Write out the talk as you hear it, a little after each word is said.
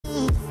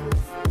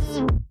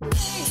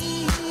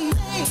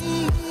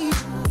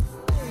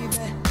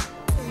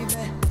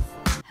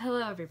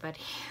everybody.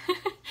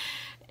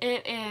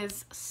 It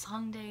is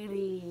Sunday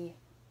the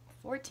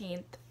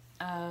 14th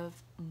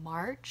of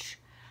March.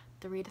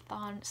 The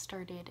readathon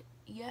started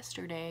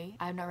yesterday.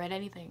 I have not read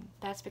anything.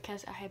 That's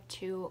because I have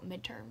 2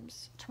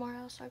 midterms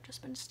tomorrow, so I've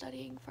just been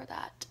studying for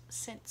that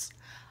since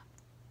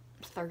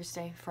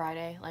Thursday,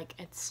 Friday. Like,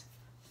 it's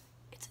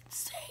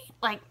insane.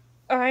 Like,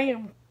 I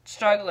am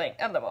struggling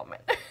at the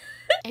moment.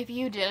 If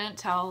you didn't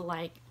tell,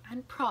 like,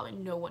 and probably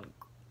no one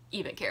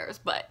even cares,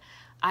 but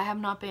I have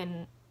not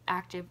been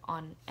active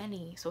on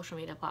any social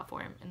media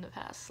platform in the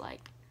past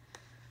like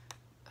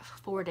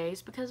 4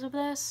 days because of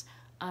this.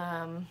 So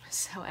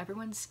I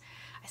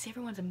see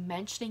everyone's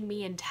mentioning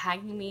me and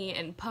tagging me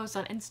and posts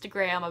on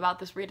Instagram about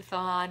this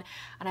readathon,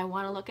 and I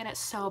want to look at it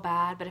so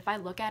bad, but if I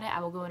look at it, I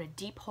will go in a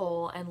deep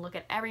hole and look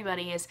at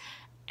everybody's,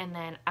 and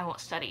then I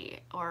won't study,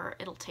 or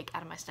it'll take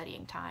out of my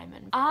studying time.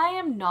 And I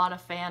am not a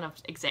fan of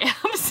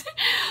exams.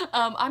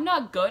 I'm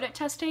not good at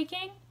test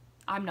taking.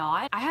 I'm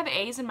not. I have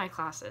A's in my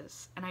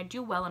classes, and I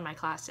do well in my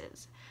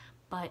classes,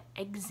 but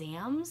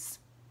exams,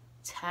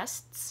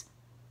 tests,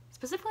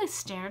 specifically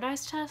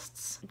standardized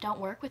tests, don't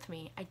work with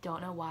me. I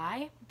don't know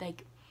why.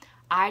 Like,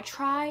 I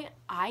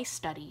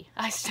study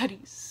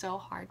so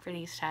hard for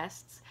these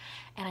tests,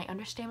 and I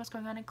understand what's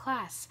going on in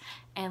class,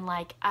 and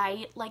like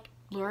I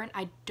learn,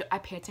 I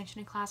pay attention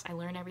in class, I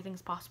learn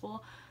everything's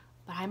possible,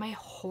 but I'm a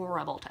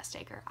horrible test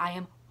taker. I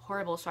am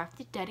horrible, so I have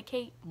to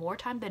dedicate more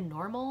time than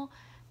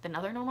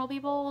other normal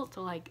people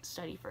to like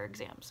study for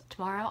exams.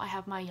 Tomorrow I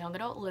have my young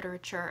adult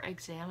literature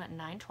exam at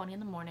 9:20 in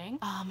the morning.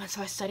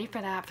 So I studied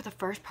for that for the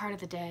first part of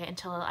the day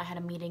until I had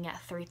a meeting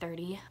at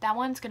 3:30. That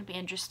one's gonna be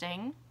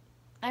interesting.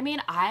 I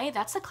mean,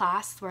 that's a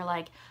class where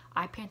like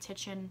I pay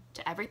attention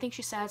to everything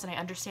she says and I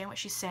understand what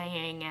she's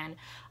saying, and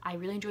I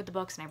really enjoyed the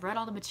books and I've read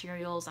all the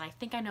materials and I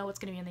think I know what's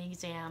gonna be in the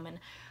exam, and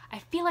I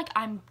feel like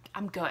I'm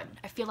good.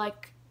 I feel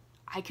like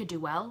I could do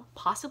well,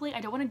 possibly.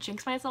 I don't want to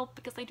jinx myself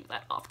because I do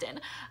that often.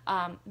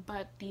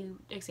 But the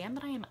exam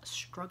that I am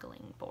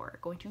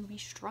going to be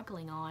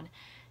struggling on,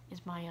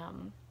 is my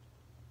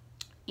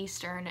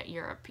Eastern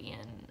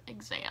European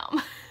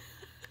exam.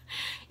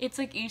 It's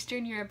like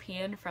Eastern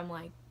European from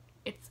like,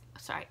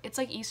 it's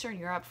like Eastern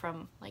Europe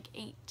from like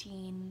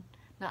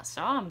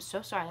I'm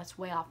so sorry, that's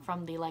way off,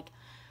 from the like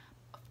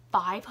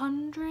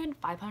 500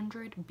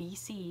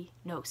 BC,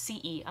 no,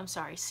 CE, I'm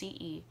sorry,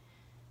 CE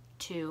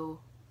to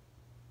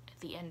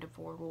the end of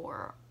World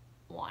War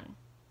I.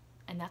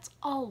 And that's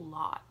a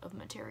lot of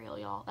material,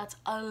 y'all. That's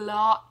a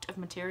lot of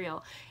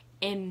material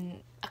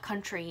in a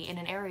country, in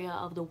an area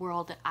of the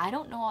world that I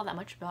don't know all that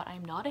much about.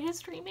 I'm not a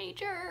history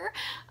major,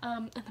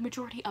 and the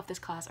majority of this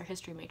class are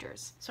history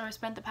majors. So I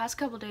spent the past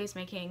couple days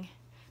making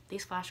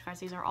these flashcards.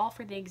 These are all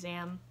for the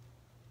exam.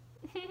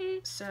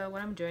 So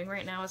what I'm doing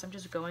right now is I'm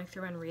just going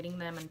through and reading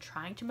them and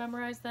trying to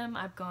memorize them.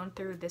 I've gone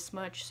through this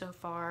much so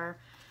far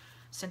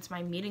since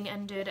my meeting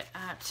ended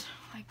at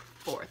like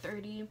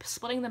 4:30,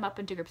 splitting them up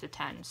into groups of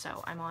 10.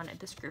 So I'm on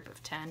this group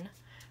of 10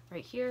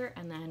 right here,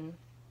 and then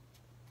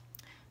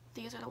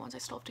these are the ones I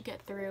still have to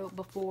get through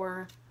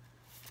before.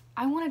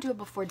 I want to do it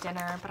before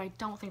dinner, but I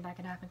don't think that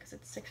can happen because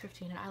it's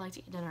 6:15 and I like to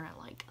eat dinner at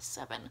like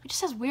 7. It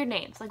just has weird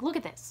names. Like, look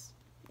at this.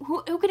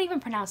 Who could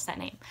even pronounce that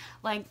name?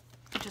 Like,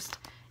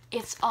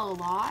 it's a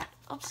lot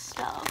of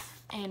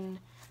stuff, and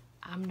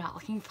I'm not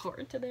looking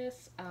forward to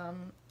this.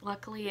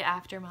 Luckily,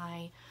 after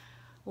my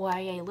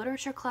YA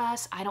literature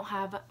class, I don't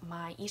have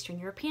my Eastern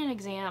European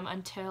exam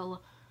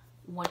until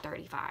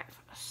 1:35,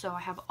 so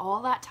I have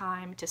all that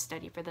time to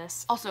study for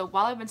this. Also,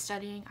 while I've been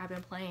studying, I've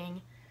been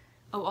playing.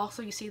 Oh,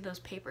 also, you see those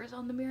papers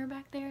on the mirror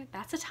back there?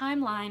 That's a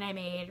timeline I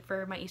made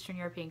for my Eastern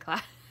European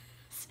class.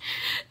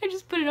 I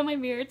just put it on my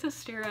mirror to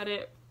stare at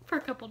it for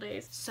a couple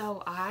days.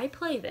 So I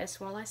play this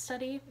while I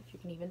study, if you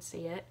can even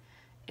see it.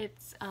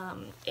 It's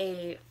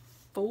a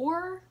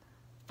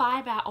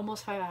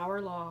almost 5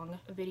 hour long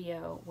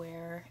video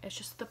where it's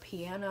just the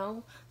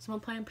piano,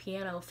 someone playing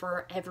piano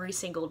for every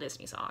single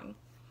Disney song.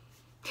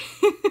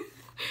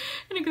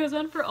 And it goes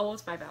on for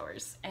almost 5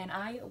 hours, and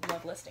I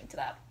love listening to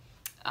that.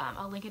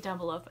 I'll link it down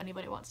below if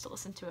anybody wants to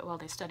listen to it while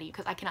they study,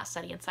 because I cannot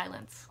study in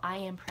silence. I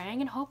am praying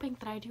and hoping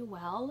that I do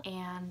well,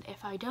 and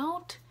if I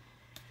don't,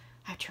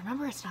 I have to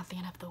remember it's not the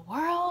end of the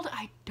world.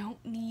 I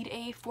don't need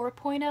a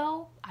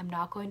 4.0. I'm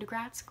not going to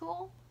grad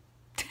school.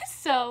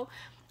 So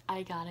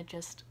I gotta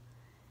just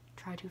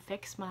try to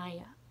fix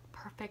my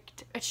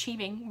perfect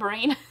achieving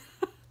brain.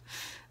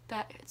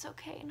 That it's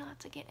okay not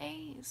to get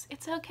A's.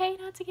 It's okay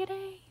not to get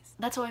A's.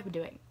 That's what I've been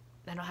doing.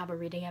 I don't have a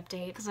reading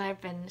update because I've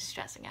been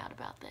stressing out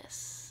about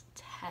this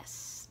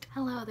test.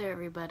 Hello there,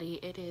 everybody.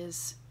 It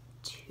is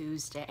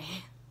Tuesday.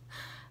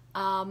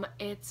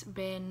 It's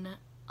been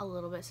a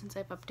little bit since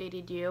I've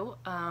updated you.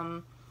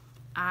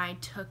 I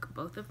took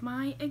both of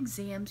my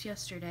exams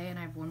yesterday, and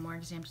I have one more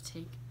exam to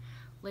take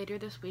later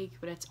this week,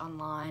 but it's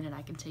online and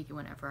I can take it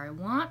whenever I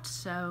want,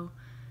 so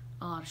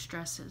a lot of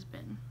stress has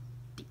been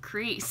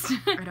decreased.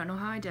 I don't know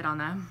how I did on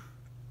them.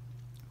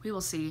 We will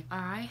see.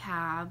 I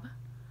have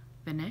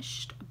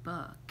finished a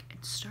book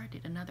and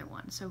started another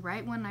one. So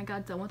right when I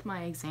got done with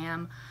my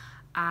exam,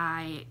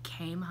 I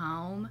came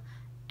home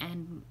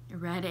and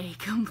read a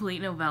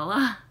complete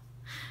novella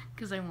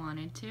because I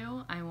wanted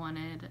to. I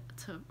wanted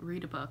to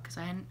read a book because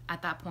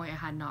at that point I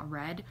had not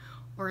read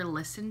or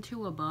listened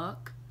to a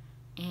book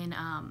in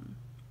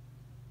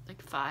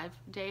like 5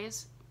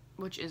 days,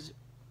 which is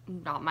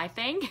not my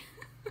thing.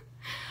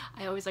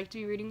 I always like to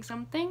be reading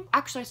something.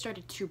 Actually, I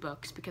started 2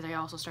 books because I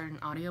also started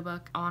an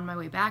audiobook. On my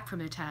way back from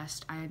the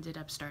test, I ended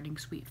up starting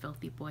Sweet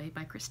Filthy Boy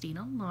by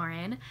Christina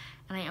Lauren,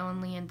 and I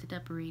only ended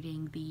up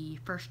reading the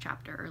first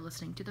chapter, or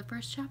listening to the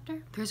first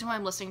chapter. The reason why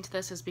I'm listening to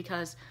this is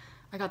because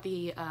I got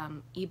the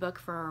ebook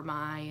for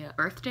my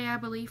birthday, I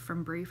believe,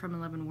 from Brie from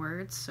 11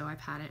 Words, so I've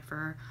had it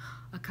for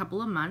a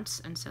couple of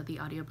months, and so the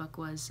audiobook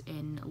was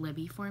in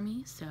Libby for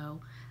me,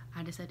 so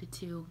I decided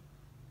to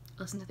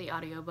listen to the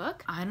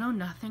audiobook. I know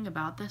nothing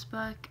about this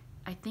book.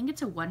 I think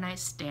it's a one-night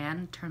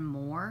stand turn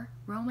more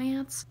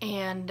romance,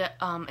 and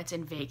it's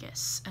in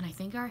Vegas, and I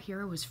think our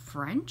hero is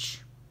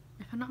French,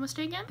 if I'm not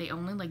mistaken. They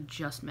only like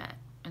just met,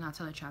 and that's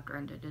how the chapter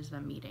ended, is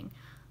them meeting.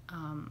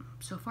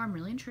 So far I'm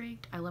really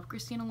intrigued. I love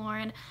Christina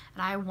Lauren,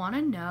 and I want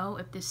to know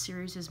if this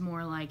series is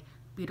more like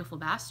Beautiful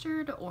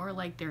Bastard or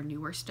like their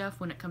newer stuff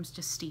when it comes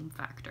to steam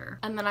factor.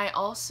 And then I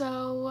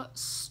also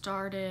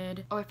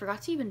started, oh, I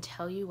forgot to even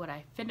tell you what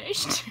I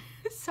finished.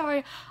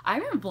 Sorry, I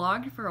haven't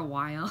vlogged for a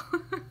while.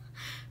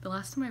 The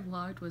last time I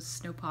vlogged was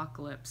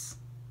Snowpocalypse,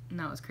 and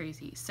that was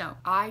crazy. So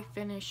I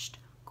finished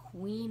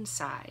Queen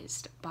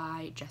Sized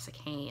by Jessica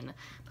Hain.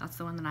 That's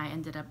the one that I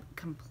ended up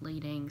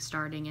completing,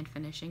 starting and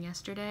finishing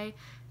yesterday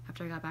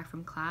after I got back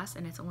from class,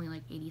 and it's only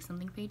like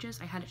 80-something pages.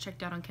 I had it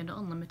checked out on Kindle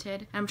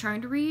Unlimited. I'm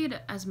trying to read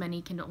as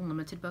many Kindle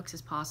Unlimited books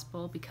as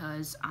possible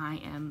because I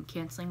am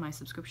canceling my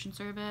subscription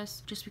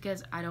service, just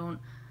because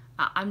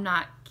I'm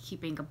not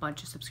keeping a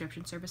bunch of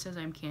subscription services.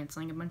 I'm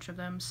canceling a bunch of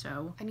them,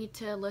 so I need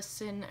to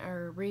listen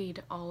or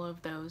read all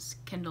of those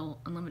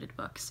Kindle Unlimited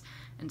books,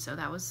 and so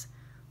that was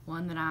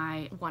one that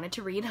I wanted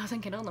to read. I was on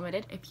Kindle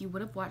Unlimited. If you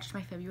would have watched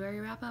my February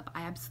wrap-up,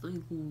 I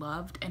absolutely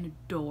loved and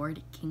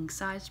adored King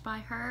Sized by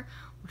her,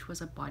 which was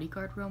a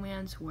bodyguard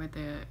romance where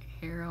the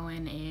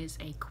heroine is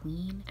a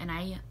queen, and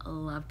I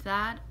loved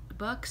that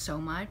book so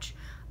much.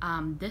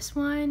 This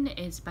one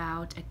is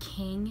about a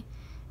king,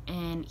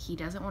 and he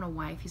doesn't want a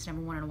wife. He's never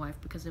wanted a wife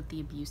because of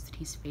the abuse that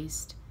he's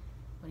faced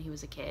when he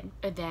was a kid.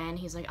 And then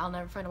he's like, I'll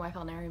never find a wife,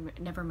 I'll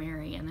never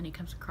marry. And then he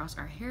comes across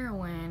our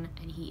heroine,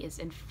 and he is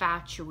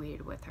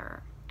infatuated with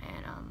her.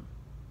 And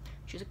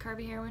she's a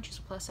curvy heroine, she's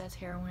a plus size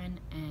heroine,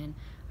 and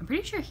I'm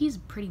pretty sure he's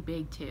pretty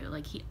big too.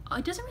 Like, it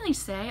doesn't really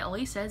say, all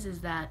he says is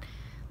that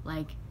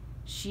like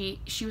she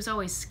was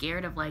always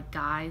scared of like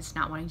guys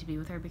not wanting to be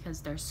with her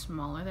because they're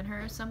smaller than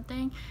her or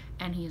something,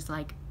 and he's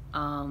like,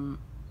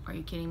 are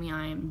you kidding me?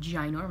 I am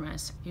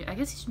ginormous. I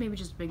guess he's maybe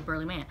just a big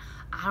burly man.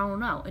 I don't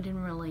know. It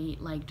didn't really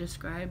like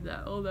describe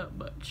that all that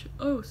much.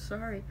 Oh,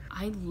 sorry.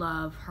 I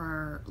love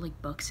her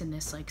like books in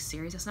this like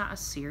series. It's not a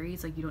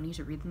series, like you don't need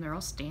to read them. They're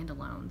all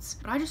standalones.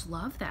 But I just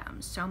love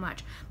them so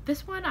much.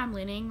 This one I'm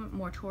leaning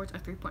more towards a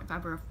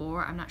 3.5 or a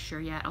 4. I'm not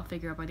sure yet. I'll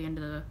figure out by the end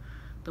of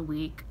the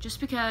week, just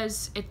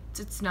because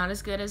it's not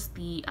as good as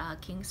the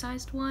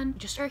king-sized one.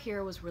 Just our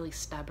hero was really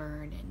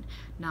stubborn and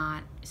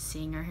not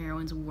seeing our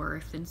heroine's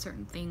worth in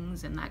certain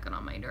things, and that got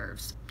on my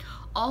nerves.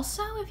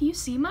 Also, if you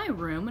see my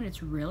room and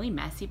it's really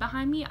messy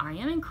behind me, I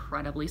am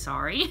incredibly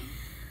sorry.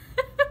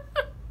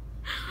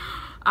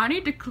 I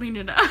need to clean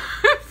it up.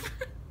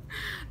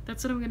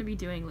 That's what I'm going to be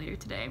doing later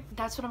today.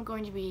 That's what I'm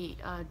going to be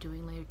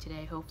doing later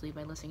today, hopefully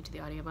by listening to the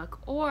audiobook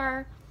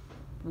or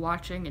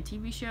watching a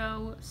TV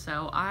show.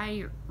 So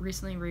I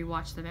recently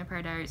rewatched The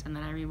Vampire Diaries, and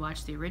then I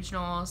rewatched the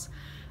originals,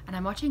 and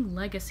I'm watching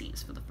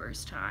Legacies for the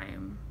first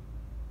time.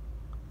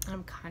 And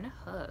I'm kind of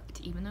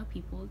hooked, even though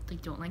people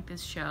like don't like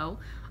this show.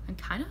 I'm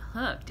kind of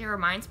hooked. It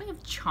reminds me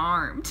of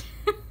Charmed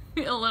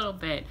a little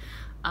bit,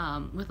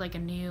 with like a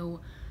new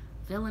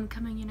villain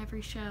coming in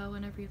every show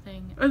and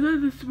everything. And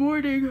then this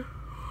morning,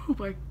 oh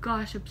my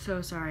gosh, I'm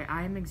so sorry.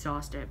 I am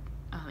exhausted,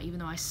 even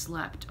though I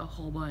slept a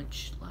whole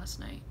bunch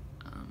last night.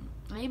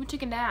 I even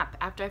took a nap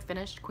after I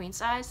finished Queen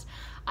Size.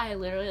 I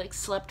literally like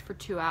slept for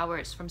 2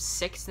 hours from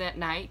 6 at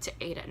night to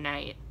 8 at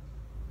night.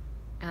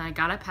 And I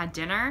got up, had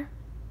dinner,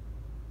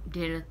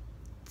 did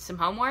some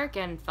homework,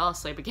 and fell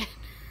asleep again.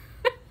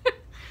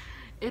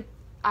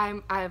 I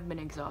have been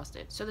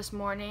exhausted. So this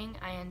morning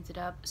I ended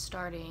up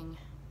starting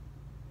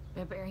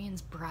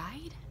Barbarian's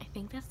Bride. I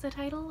think that's the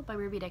title, by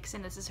Ruby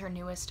Dixon. This is her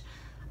newest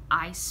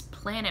Ice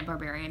Planet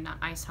Barbarian, not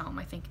Ice Home.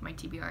 I think my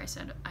TBR I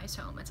said Ice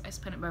Home. It's Ice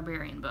Planet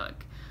Barbarian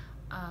book.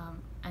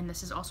 And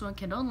this is also on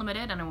Kindle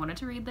Unlimited, and I wanted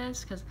to read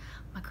this because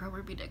my girl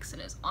Ruby Dixon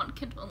is on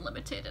Kindle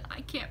Unlimited, and I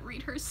can't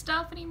read her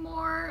stuff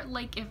anymore.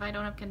 Like, if I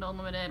don't have Kindle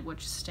Unlimited,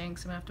 which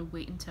stinks, I'm gonna have to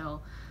wait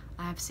until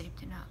I have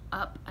saved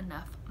up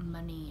enough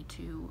money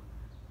to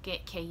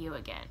get KU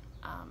again,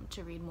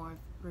 to read more of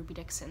Ruby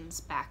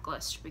Dixon's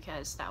backlist,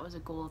 because that was a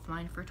goal of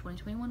mine for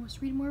 2021, was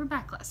to read more of a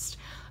backlist.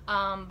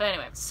 But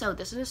anyway, so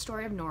this is a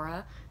story of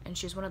Nora, and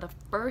she's one of the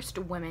first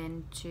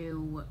women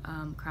to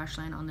crash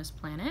land on this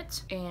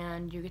planet,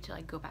 and you get to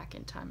like go back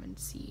in time and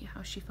see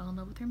how she fell in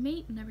love with her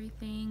mate and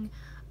everything.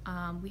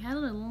 We had a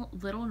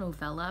little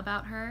novella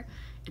about her.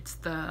 It's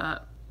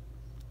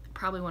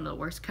probably one of the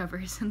worst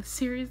covers in the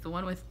series, the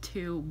one with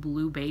 2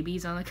 blue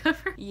babies on the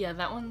cover. Yeah,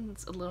 that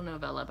one's a little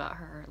novella about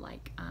her,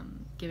 like,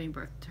 giving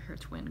birth to her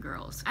twin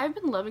girls. I've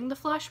been loving the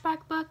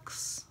flashback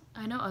books.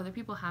 I know other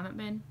people haven't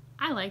been.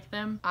 I like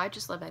them. I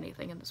just love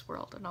anything in this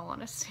world, in all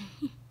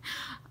honesty.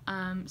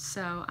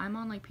 So I'm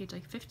on like page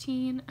like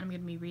 15, and I'm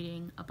gonna be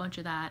reading a bunch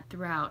of that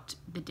throughout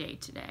the day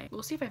today.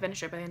 We'll see if I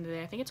finish it by the end of the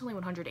day. I think it's only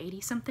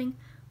 180 something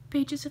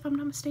pages if I'm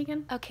not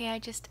mistaken. Okay, I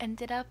just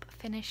ended up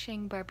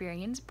finishing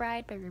Barbarian's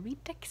Bride by Ruby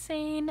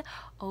Dixon.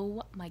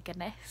 Oh my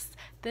goodness.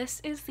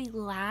 This is the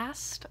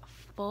last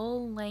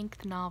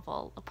full-length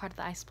novel, a part of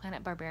the Ice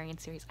Planet Barbarian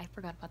series. I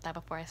forgot about that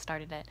before I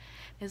started it.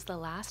 It is the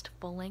last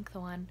full-length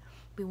one.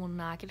 We will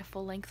not get a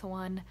full-length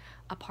one,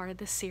 a part of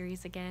this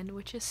series again,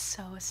 which is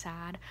so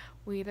sad.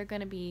 We're either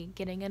going to be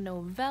getting a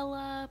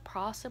novella,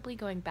 possibly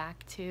going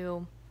back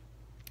to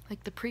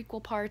like the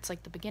prequel parts,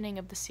 like the beginning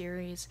of the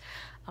series,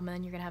 and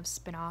then you're gonna have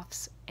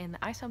spin-offs in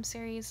the Ice Home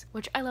series,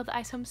 which I love the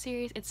Ice Home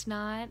series. It's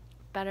not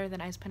better than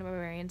Ice Planet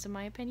Barbarians in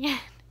my opinion.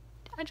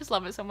 I just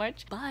love it so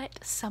much.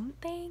 But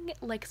something,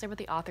 like, cause I read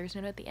the author's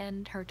note at the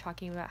end, her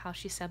talking about how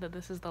she said that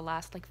this is the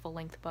last like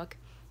full-length book,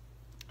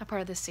 a part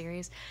of this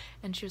series,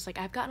 and she was like,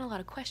 I've gotten a lot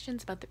of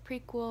questions about the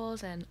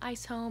prequels and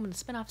Ice Home and the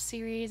spin-off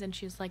series, and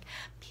she was like,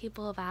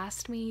 people have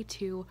asked me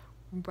to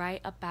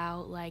write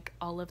about like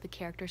all of the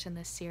characters in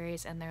this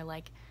series and they're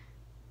like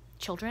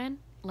children,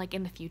 like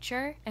in the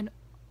future, and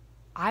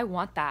I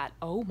want that.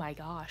 Oh my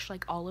gosh,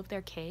 like all of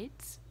their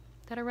kids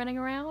that are running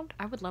around.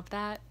 I would love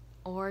that.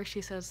 Or she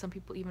says some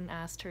people even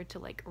asked her to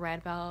like write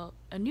about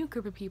a new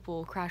group of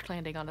people crash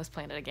landing on this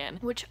planet again,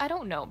 which I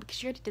don't know because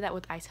she already did that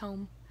with Ice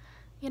Home,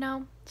 you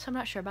know, so I'm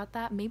not sure about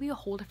that. Maybe a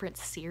whole different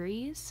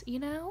series, you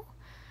know,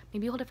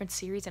 maybe a whole different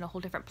series and a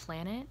whole different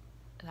planet.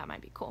 That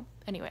might be cool.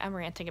 Anyway, I'm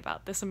ranting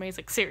about this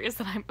amazing series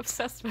that I'm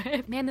obsessed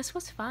with. Man, this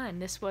was fun.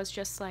 This was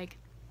just like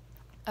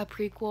a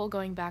prequel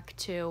going back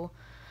to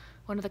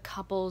one of the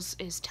couples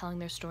is telling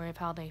their story of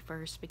how they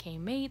first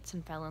became mates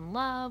and fell in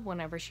love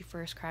whenever she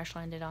first crash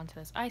landed onto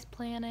this ice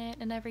planet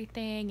and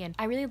everything. And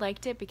I really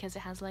liked it because it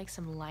has like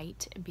some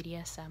light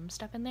BDSM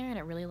stuff in there, and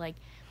it really, like,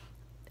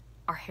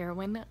 our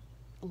heroine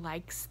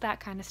likes that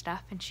kind of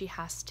stuff, and she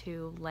has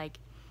to like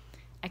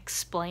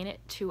explain it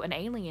to an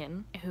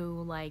alien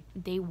who, like,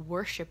 they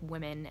worship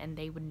women and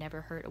they would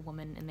never hurt a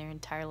woman in their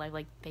entire life.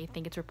 Like, they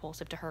think it's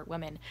repulsive to hurt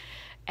women,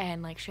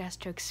 and like she has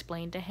to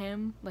explain to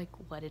him like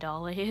what it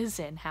all is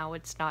and how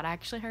it's not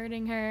actually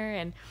hurting her,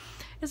 and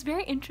it's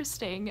very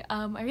interesting.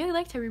 I really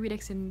liked how Ruby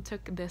Dixon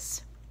took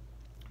this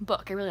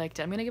book. I really liked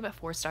it. I'm gonna give it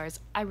 4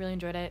 stars. I really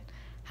enjoyed it.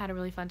 Had a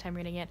really fun time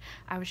reading it.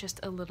 I was just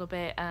a little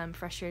bit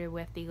frustrated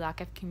with the lack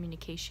of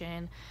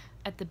communication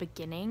at the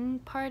beginning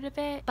part of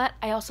it, but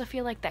I also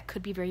feel like that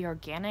could be very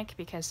organic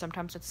because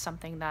sometimes it's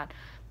something that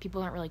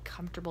people aren't really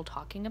comfortable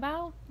talking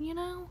about, you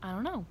know? I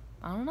don't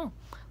know.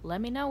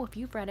 Let me know if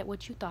you've read it,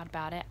 what you thought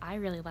about it. I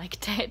really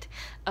liked it.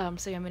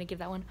 So yeah, I'm gonna give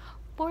that one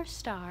 4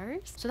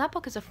 stars. So that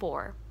book is a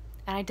 4.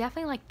 And I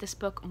definitely like this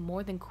book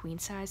more than Queen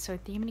Size, so I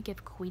think I'm gonna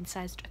give Queen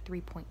Size a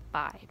 3.5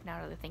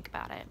 now that I think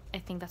about it. I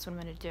think that's what I'm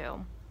gonna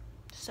do.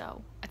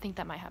 So I think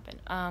that might happen.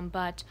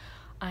 But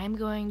I'm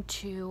going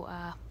to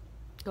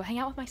go hang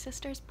out with my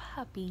sister's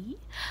puppy,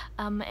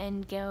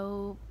 and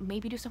go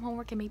maybe do some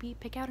homework and maybe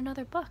pick out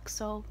another book.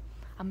 So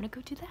I'm gonna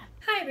go do that.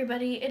 Hi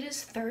everybody, it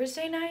is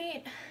Thursday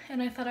night, and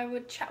I thought I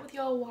would chat with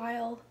y'all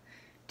while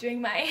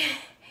doing my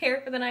hair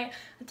for the night.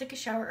 I took a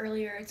shower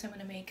earlier, so I'm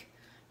gonna make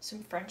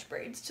some French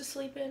braids to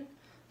sleep in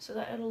so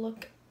that it'll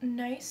look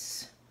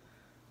nice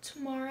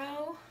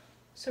tomorrow.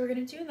 So we're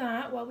gonna do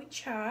that while we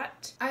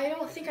chat. I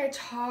don't think I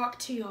talked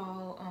to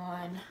y'all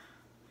on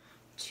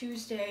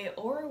Tuesday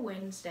or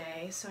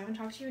Wednesday, so I haven't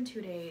talked to you in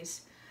 2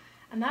 days,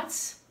 and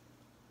that's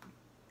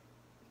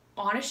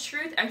honest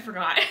truth, I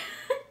forgot.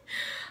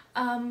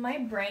 My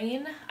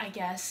brain, I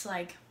guess,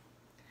 like,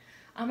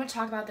 I'm gonna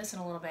talk about this in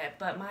a little bit,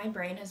 but my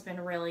brain has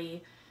been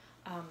really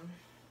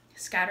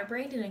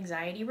scatterbrained and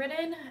anxiety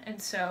ridden,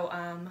 and so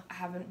I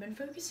haven't been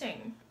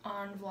focusing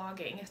on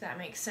vlogging, if that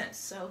makes sense.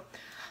 So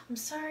I'm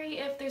sorry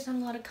if there's not a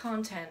lot of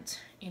content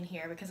in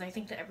here because I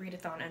think that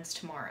readathon ends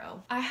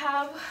tomorrow. I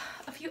have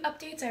a few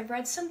updates. I've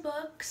read some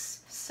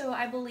books. So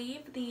I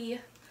believe the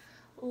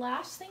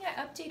last thing I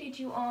updated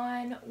you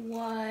on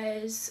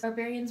was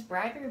Barbarian's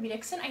Bride by Ruby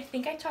Dixon. I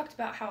think I talked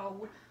about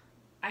how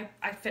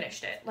I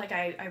finished it. Like,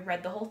 I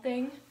read the whole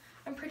thing.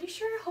 I'm pretty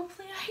sure,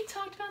 hopefully I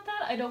talked about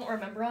that. I don't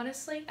remember,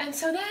 honestly. And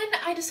so then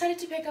I decided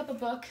to pick up a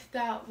book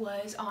that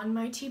was on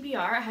my TBR.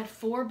 I had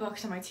 4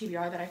 books on my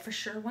TBR that I for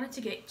sure wanted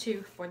to get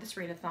to for this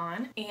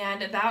readathon.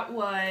 And that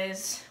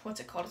was, what's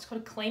it called? It's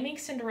called Claiming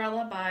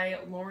Cinderella by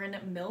Lauren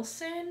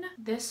Milson.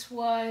 This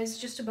was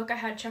just a book I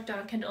had checked out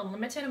on Kindle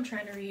Unlimited. I'm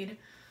trying to read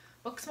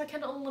books on my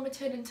Kindle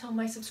Unlimited until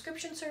my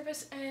subscription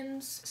service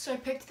ends. So I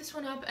picked this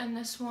one up, and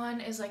this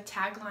one is like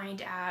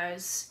taglined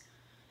as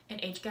an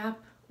age gap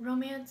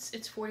romance.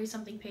 It's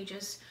 40-something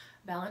pages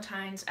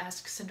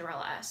Valentine's-esque,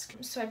 Cinderella-esque.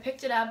 So I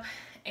picked it up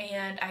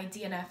and I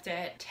DNF'd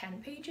it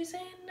 10 pages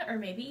in, or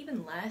maybe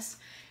even less.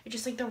 It's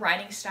just like the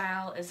writing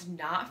style is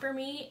not for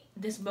me.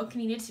 This book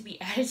needed to be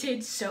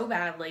edited so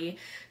badly.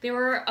 There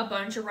were a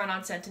bunch of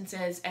run-on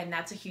sentences, and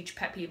that's a huge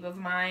pet peeve of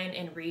mine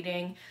in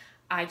reading.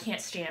 I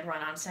can't stand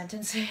run-on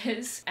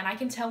sentences, and I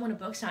can tell when a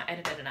book's not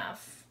edited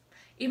enough,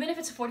 even if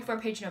it's a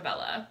 44-page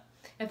novella,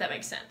 if that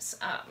makes sense.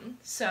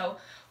 So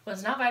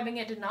was not vibing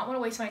it, did not want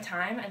to waste my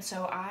time, and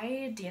so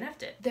I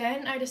DNF'd it.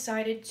 Then I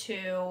decided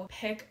to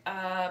pick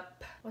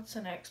up, what's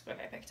the next book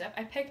I picked up?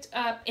 I picked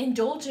up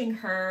Indulging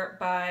Her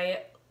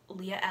by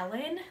Leah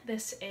Ellen.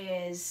 This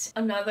is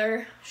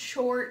another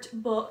short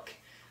book,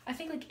 I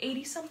think like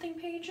 80-something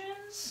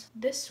pages.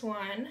 This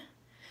one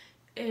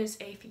is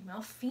a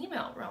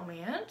female-female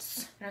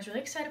romance, and I was really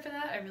excited for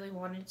that. I really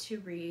wanted to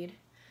read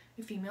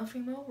a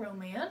female-female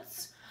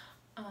romance,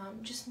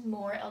 just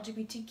more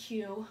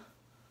LGBTQ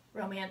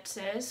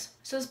romances.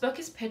 So this book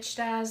is pitched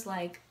as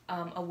like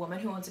a woman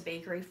who owns a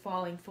bakery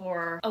falling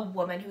for a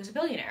woman who's a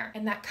billionaire,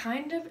 and that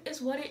kind of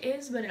is what it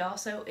is, but it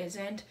also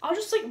isn't. I'll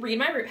just like read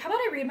my how about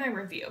I read my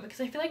review,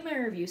 because I feel like my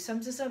review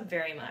sums this up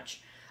very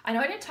much. I know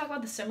I didn't talk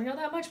about the summary all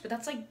that much, but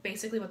that's like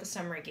basically what the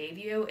summary gave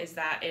you, is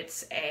that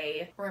it's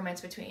a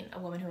romance between a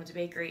woman who owns a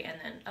bakery and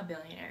then a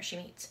billionaire she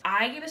meets.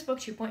 I gave this book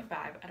 2.5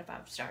 out of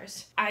 5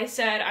 stars. I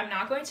said, I'm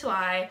not going to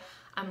lie,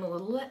 I'm a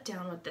little let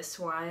down with this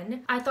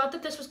one. I thought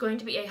that this was going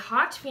to be a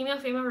hot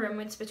female-female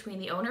romance between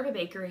the owner of a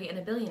bakery and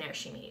a billionaire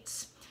she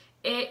meets.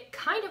 It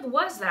kind of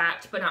was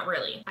that, but not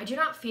really. I do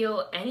not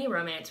feel any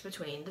romance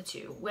between the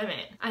two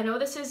women. I know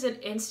this is an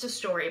Insta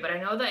story, but I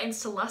know that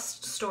Insta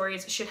lust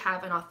stories should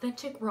have an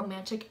authentic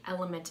romantic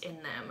element in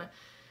them.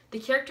 The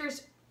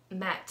characters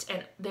met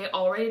and they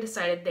already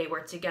decided they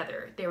were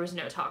together. There was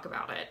no talk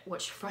about it,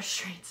 which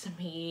frustrates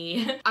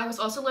me. I was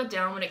also let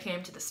down when it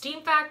came to the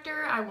steam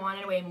factor. I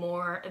wanted way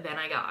more than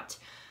I got.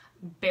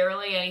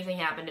 Barely anything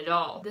happened at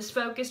all. This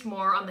focused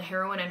more on the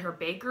heroine and her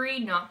bakery,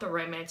 not the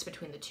romance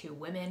between the two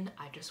women.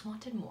 I just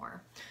wanted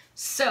more.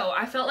 So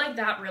I felt like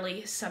that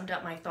really summed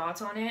up my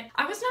thoughts on it.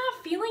 I was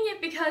not feeling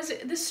it because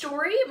the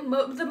story,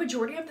 the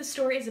majority of the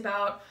story is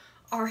about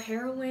our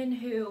heroine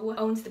who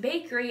owns the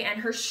bakery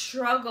and her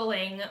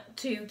struggling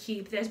to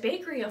keep this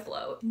bakery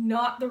afloat,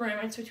 not the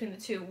romance between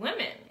the two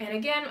women. And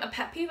again, a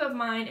pet peeve of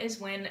mine is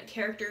when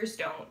characters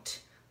don't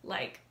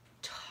like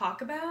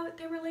talk about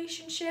their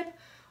relationship,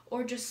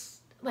 or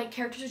just like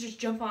characters just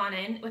jump on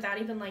in without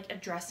even like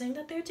addressing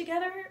that they're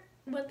together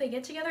when they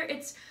get together.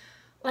 It's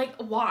like,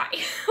 why?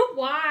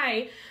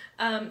 Why?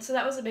 So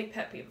that was a big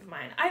pet peeve of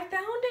mine. I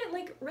found it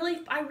like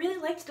I really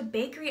liked the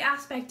bakery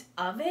aspect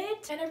of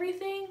it and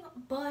everything,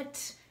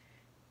 but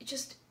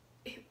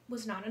it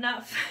was not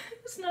enough. It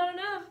was not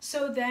enough.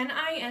 So then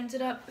I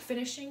ended up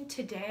finishing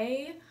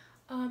today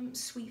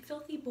Sweet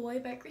Filthy Boy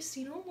by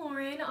Christina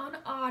Lauren on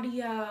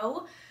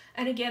audio.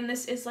 And again,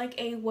 this is like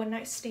a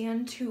one-night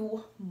stand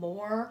to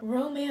more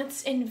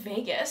romance in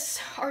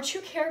Vegas. Our two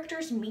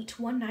characters meet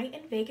one night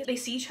in Vegas. They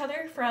see each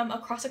other from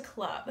across a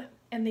club,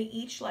 and they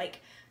each like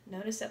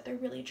notice that they're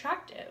really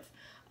attractive.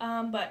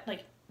 But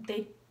like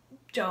they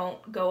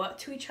don't go up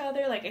to each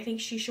other. Like I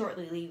think she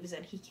shortly leaves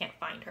and he can't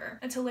find her.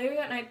 Until later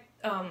that night,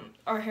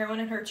 our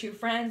heroine and her two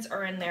friends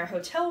are in their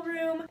hotel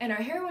room, and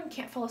our heroine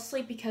can't fall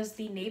asleep because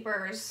the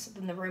neighbors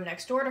in the room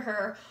next door to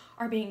her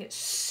are being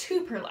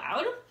super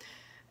loud.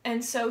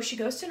 And so she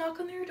goes to knock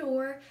on their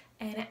door,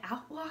 and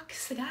out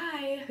walks the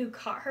guy who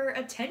caught her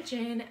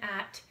attention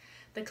at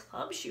the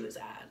club she was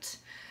at.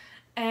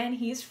 And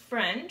he's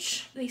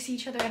French. They see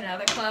each other at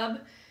another club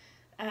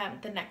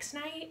the next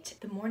night.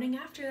 The morning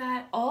after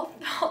that,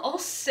 all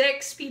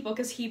 6 people,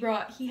 because he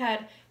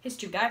had his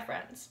 2 guy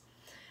friends.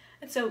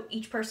 And so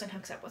each person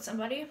hooks up with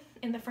somebody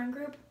in the friend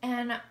group,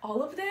 and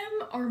all of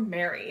them are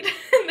married.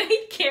 They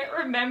can't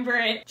remember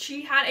it.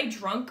 She had a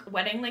drunk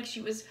wedding, like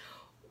she was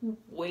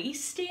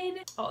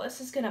wasted. Oh, this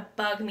is gonna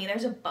bug me.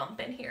 There's a bump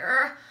in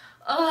here.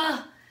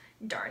 Ugh,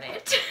 darn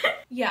it.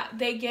 Yeah,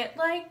 they get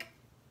like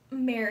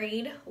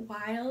married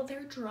while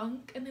they're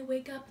drunk, and they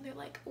wake up and they're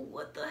like,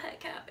 what the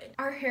heck happened?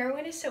 Our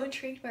heroine is so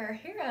intrigued by our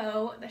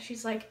hero that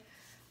she's like,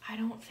 I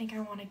don't think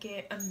I want to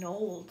get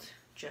annulled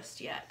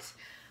just yet.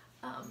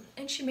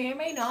 And she may or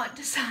may not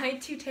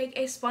decide to take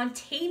a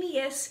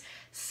spontaneous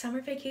summer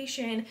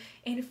vacation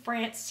in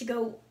France to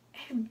go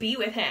be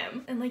with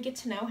him and like get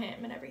to know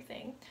him and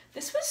everything.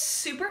 This was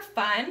super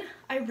fun.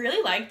 I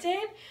really liked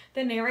it.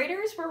 The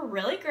narrators were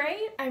really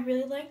great. I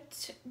really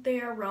liked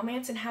their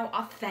romance and how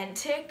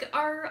authentic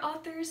our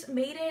authors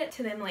made it,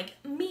 to them like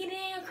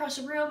meeting across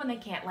a room and they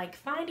can't like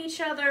find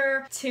each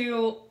other,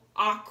 to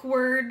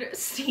awkward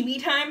steamy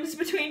times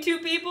between 2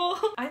 people.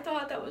 I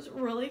thought that was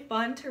really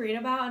fun to read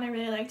about, and I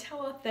really liked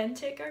how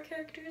authentic our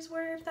characters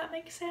were, if that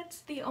makes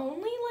sense. The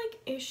only like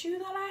issue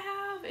that I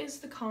have is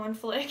the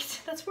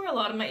conflict. That's where a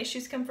lot of my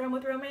issues come from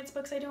with romance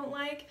books I don't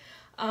like.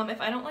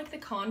 If I don't like the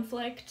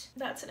conflict,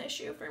 that's an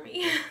issue for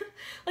me.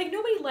 Like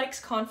nobody likes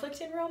conflict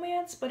in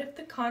romance, but if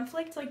the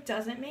conflict like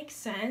doesn't make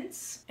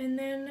sense. And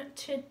then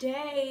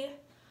today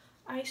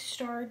I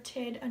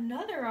started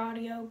another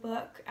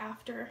audiobook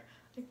after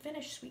I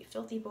finished Sweet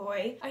Filthy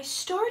Boy. I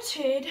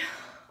started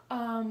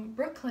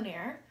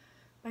Brooklynaire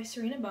by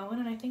Serena Bowen,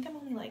 and I think I'm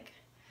only like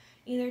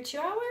either 2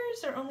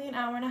 hours or only an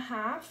hour and a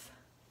half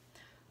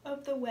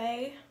of the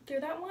way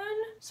through that one.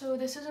 So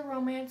this is a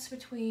romance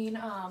between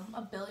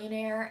a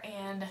billionaire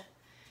and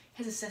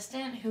his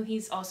assistant, who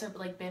he's also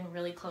like been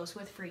really close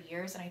with for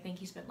years, and I think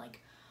he's been like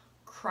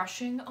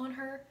crushing on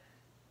her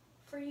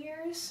for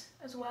years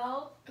as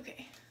well.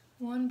 Okay,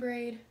 one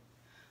braid.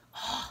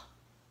 Oh,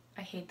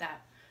 I hate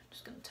that. I'm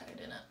just gonna tie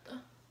it in at the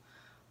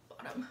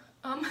bottom.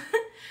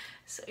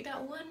 So I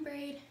got one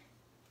braid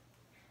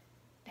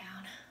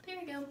down. There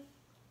we go.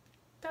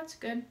 That's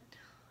good.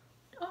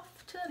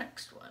 Off to the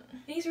next one.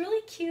 And he's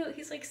really cute.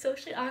 He's like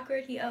socially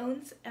awkward. He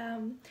owns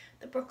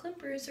the Brooklyn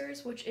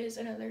Bruisers, which is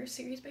another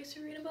series by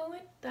Serena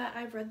Bowen that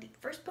I've read the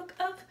first book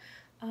of,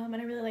 and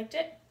I really liked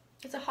it.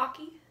 It's a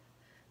hockey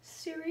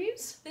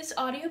series. This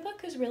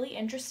audiobook is really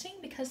interesting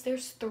because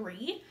there's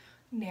 3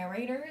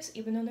 narrators,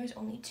 even though there's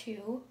only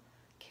 2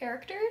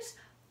 characters,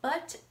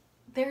 but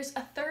there's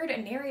a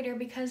 3rd narrator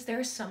because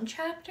there's some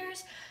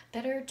chapters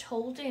that are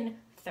told in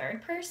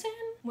 3rd person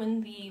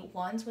when the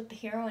ones with the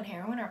hero and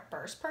heroine are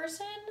 1st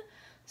person.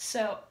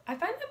 So I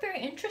find that very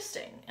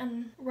interesting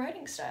and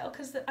writing style,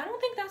 because I don't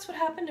think that's what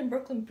happened in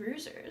Brooklyn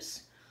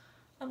Bruisers,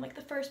 like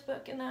the first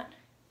book in that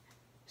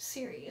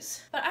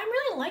series. But I'm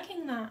really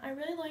liking that. I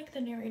really like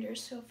the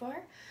narrators so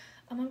far.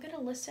 I'm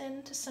gonna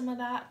listen to some of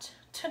that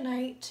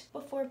tonight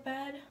before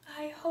bed.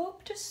 I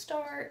hope to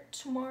start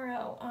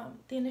tomorrow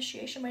The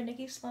Initiation by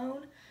Nikki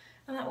Sloan,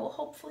 and that will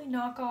hopefully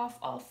knock off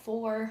all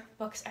 4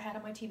 books I had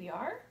on my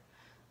TBR.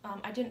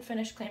 I didn't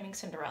finish Claiming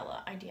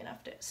Cinderella. I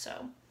DNF'd it,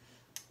 so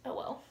oh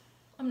well.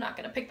 I'm not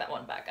gonna pick that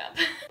one back up.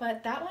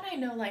 But that one I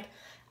know like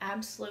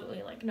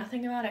absolutely like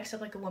nothing about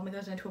except like a woman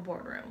goes into a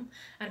boardroom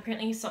and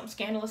apparently some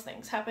scandalous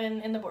things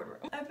happen in the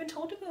boardroom. I've been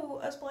told to go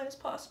as blind as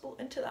possible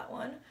into that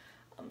one.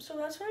 So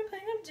that's what I'm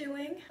planning on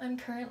doing. I'm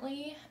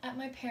currently at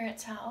my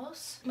parents'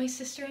 house. My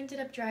sister ended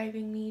up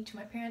driving me to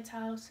my parents'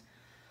 house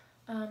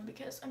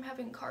because I'm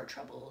having car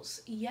troubles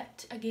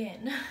yet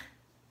again.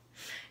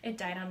 It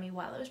died on me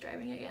while I was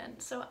driving again,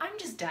 so I'm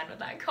just done with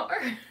that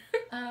car.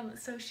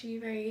 So she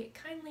very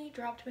kindly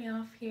dropped me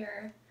off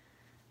here,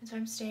 and so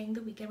I'm staying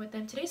the weekend with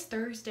them. Today's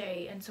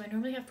Thursday, and so I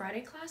normally have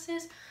Friday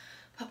classes,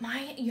 but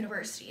my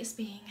university is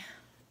being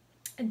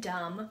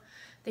dumb.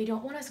 They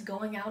don't want us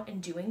going out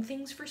and doing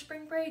things for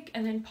spring break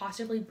and then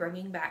possibly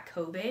bringing back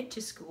COVID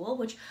to school,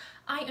 which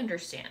I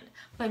understand,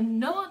 but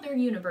no other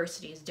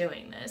university is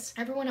doing this.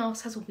 Everyone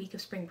else has a week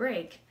of spring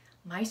break.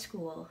 My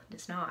school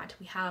does not.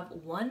 We have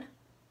one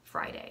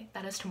Friday.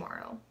 That is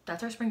tomorrow.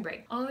 That's our spring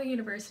break. All the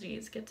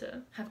universities get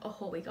to have a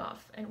whole week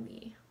off and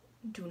we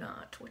do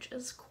not, which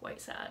is quite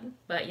sad.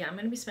 But yeah, I'm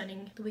gonna be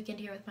spending the weekend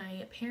here with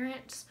my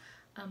parents.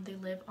 They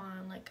live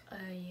on like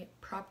a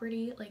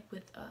property like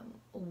with a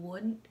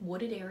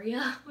wooded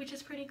area, which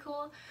is pretty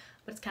cool,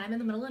 but it's kind of in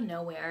the middle of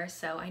nowhere.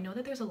 So I know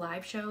that there's a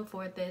live show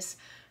for this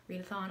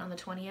readathon on the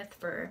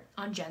 20th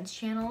on Jen's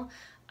channel,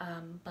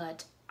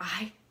 but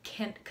I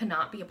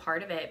cannot be a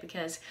part of it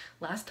because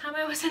last time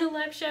I was in a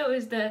live show it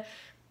was the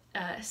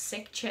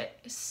Sick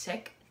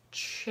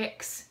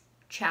Chicks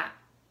chat.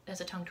 That's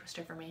a tongue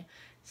twister for me.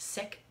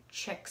 Sick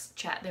Chicks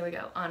chat. There we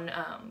go. On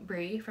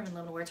Brie from In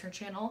Love and Words, her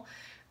channel,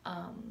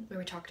 where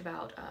we talked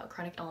about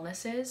chronic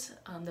illnesses.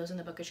 Those in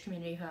the bookish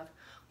community who have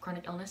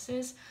chronic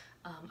illnesses.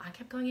 I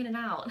kept going in and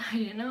out. I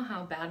didn't know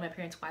how bad my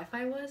parents'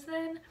 Wi-Fi was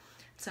then,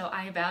 so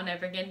I vowed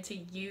never again to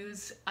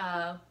use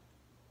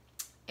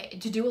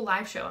to do a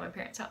live show at my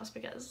parents' house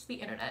because the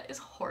internet is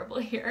horrible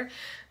here.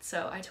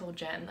 So I told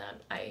Jen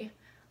that I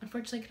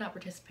unfortunately cannot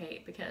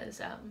participate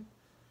because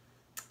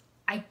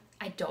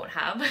I don't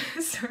have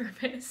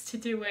service to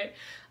do it.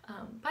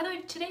 By the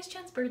way, today's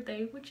Jen's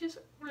birthday, which is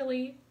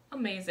really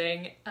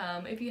amazing.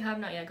 If you have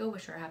not yet, go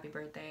wish her a happy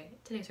birthday.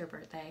 Today's her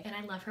birthday, and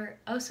I love her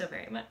oh so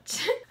very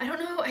much. I don't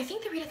know, I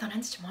think the readathon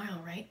ends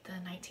tomorrow, right? The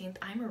 19th.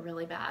 I'm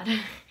really bad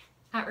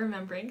at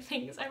remembering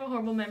things. I have a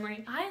horrible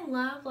memory. I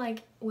love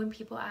like when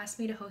people ask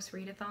me to host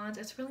readathons.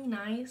 It's really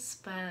nice,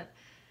 but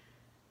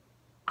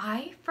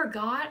I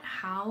forgot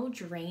how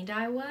drained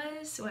I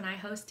was when I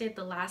hosted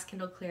the last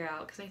Kindle Clear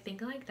Out, because I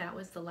think like that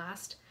was the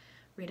last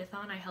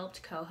readathon I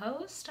helped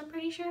co-host, I'm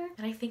pretty sure.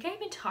 And I think I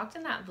even talked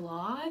in that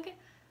vlog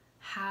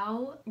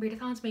how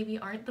readathons maybe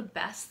aren't the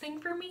best thing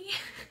for me.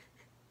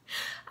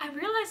 I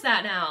realize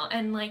that now,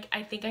 and like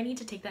I think I need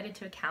to take that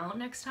into account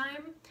next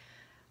time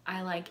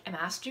I like am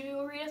asked to do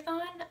a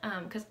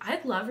readathon, because I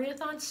love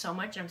readathons so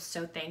much, and I'm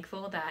so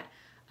thankful that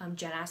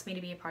Jen asked me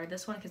to be a part of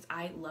this one because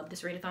I love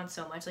this readathon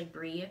so much. Like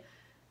Brie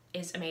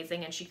is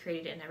amazing and she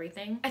created it and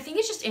everything. I think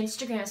it's just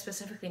Instagram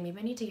specifically. Maybe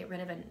I need to get rid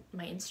of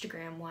my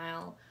Instagram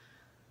while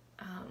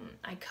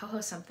I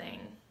co-host something,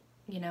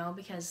 you know,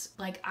 because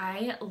like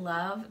I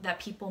love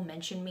that people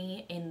mention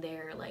me in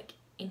their like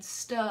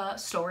Insta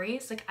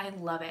stories. Like I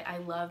love it. I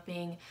love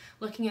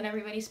looking at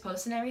everybody's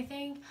posts and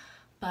everything,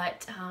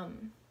 but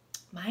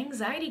my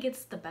anxiety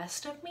gets the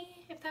best of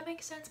me, if that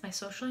makes sense. My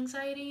social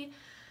anxiety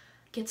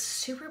gets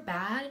super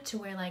bad to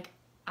where like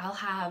I'll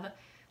have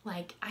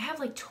Like, I have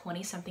like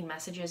 20 something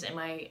messages in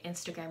my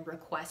Instagram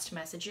request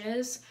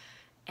messages,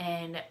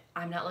 and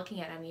I'm not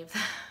looking at any of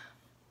them,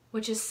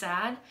 which is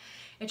sad.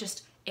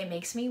 It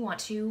makes me want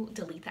to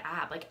delete the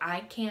app. Like,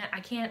 I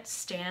can't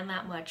stand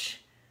that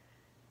much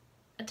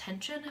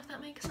attention, if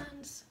that makes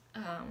sense.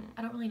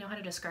 I don't really know how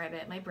to describe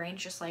it. My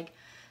brain's just like,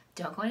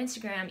 don't go on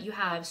Instagram. You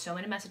have so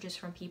many messages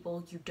from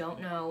people you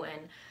don't know,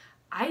 and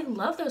I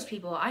love those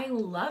people. I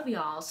love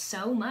y'all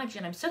so much,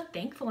 and I'm so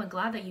thankful and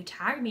glad that you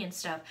tagged me and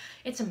stuff.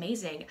 It's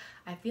amazing.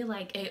 I feel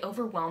like it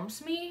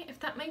overwhelms me, if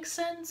that makes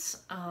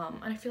sense.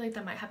 And I feel like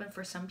that might happen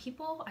for some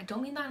people. I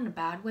don't mean that in a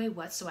bad way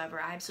whatsoever.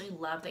 I absolutely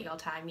love that y'all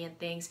tag me in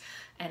things,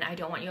 and I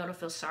don't want y'all to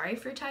feel sorry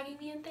for tagging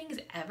me in things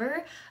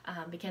ever,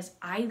 because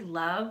I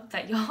love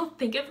that y'all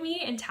think of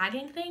me and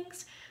tagging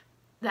things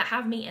that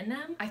have me in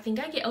them. I think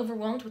I get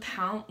overwhelmed with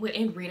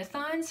in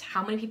readathons,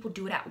 how many people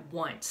do it at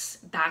once.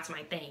 That's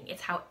my thing.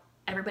 It's how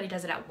everybody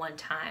does it at one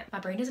time. My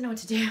brain doesn't know what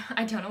to do.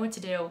 I don't know what to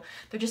do.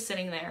 They're just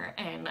sitting there,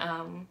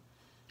 and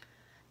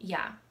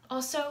yeah.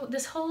 Also,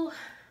 this whole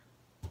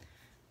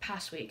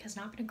past week has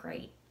not been a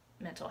great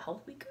mental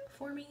health week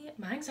for me.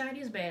 My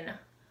anxiety has been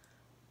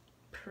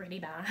pretty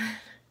bad.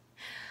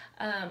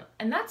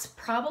 And that's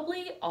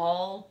probably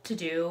all to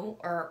do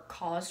or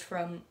caused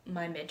from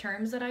my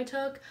midterms that I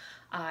took.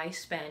 I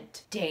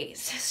spent days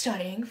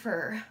studying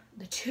for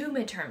the 2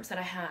 midterms that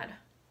I had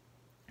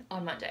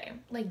on Monday.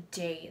 Like,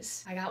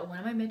 days. I got one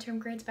of my midterm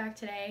grades back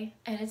today,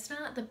 and it's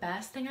not the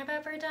best thing I've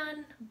ever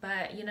done,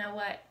 but you know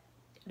what?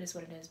 It is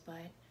what it is.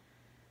 But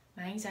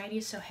my anxiety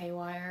is so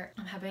haywire.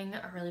 I'm having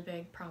a really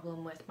big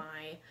problem with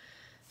my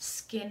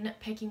skin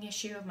picking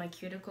issue of my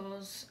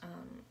cuticles.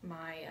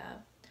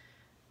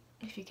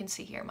 If you can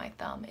see here, my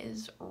thumb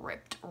is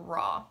ripped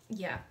raw.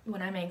 Yeah,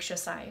 when I'm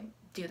anxious, I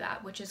do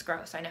that, which is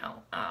gross, I know,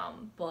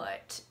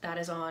 but that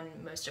is on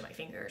most of my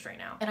fingers right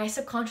now, and I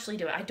subconsciously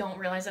do it. I don't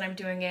realize that I'm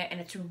doing it,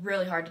 and it's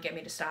really hard to get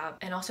me to stop.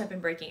 And also, I've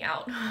been breaking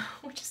out,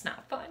 which is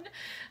not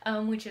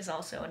fun, which is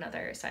also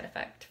another side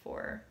effect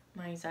for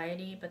my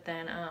anxiety. But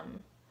then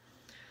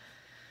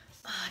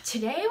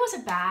today was a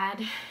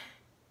bad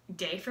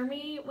day for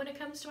me when it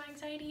comes to my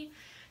anxiety.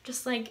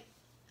 Just like,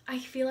 I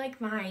feel like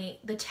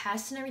the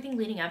tests and everything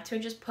leading up to it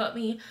just put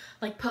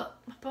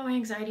my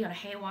anxiety on a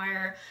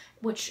haywire,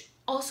 which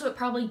also it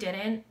probably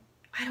didn't.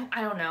 I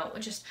don't know.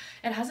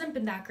 It hasn't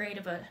been that great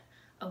of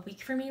a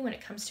week for me when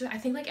it comes to it. I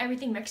think like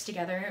everything mixed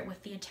together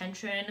with the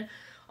attention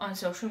on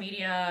social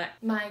media,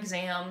 my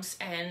exams,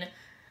 and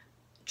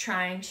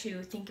trying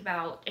to think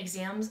about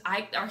exams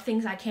are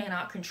things I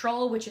cannot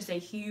control, which is a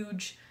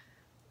huge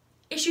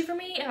issue for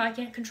me. If I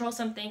can't control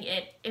something,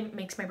 it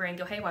makes my brain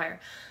go haywire,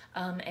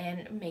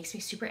 and makes me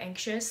super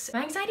anxious.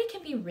 My anxiety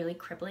can be really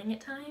crippling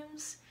at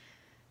times,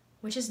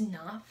 which is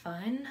not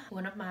fun.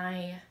 One of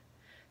my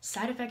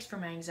side effects for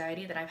my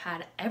anxiety that I've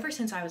had ever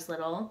since I was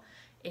little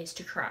is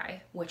to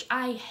cry, which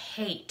I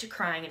hate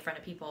crying in front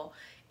of people.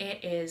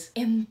 It is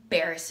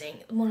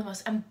embarrassing. One of the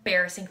most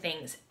embarrassing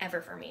things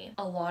ever for me.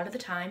 A lot of the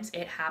times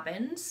it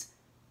happens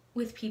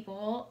with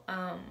people,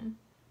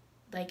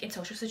 like in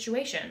social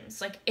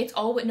situations. Like it's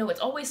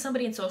always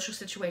somebody in social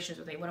situations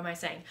with me. What am I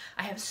saying?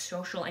 I have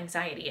social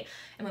anxiety.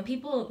 And when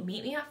people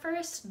meet me at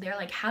first, they're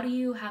like, how do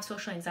you have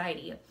social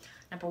anxiety?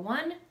 Number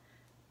one,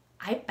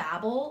 I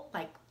babble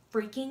like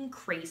freaking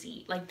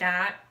crazy. Like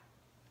that's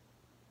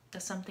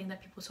something that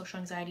people with social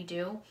anxiety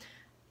do.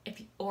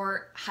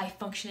 Or high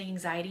functioning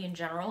anxiety in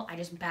general. I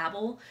just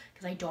babble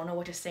because I don't know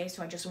what to say,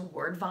 so I just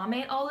word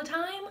vomit all the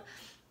time.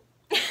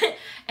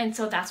 And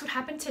so that's what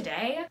happened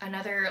today.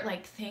 Another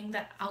like thing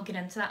that I'll get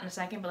into that in a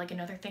second, but like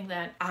another thing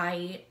that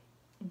I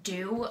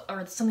do,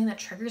 or something that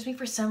triggers me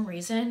for some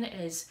reason,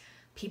 is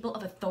people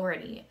of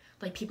authority.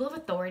 Like people of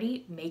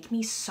authority make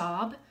me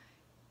sob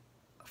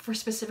for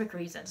specific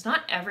reasons.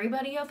 Not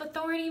everybody of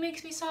authority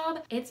makes me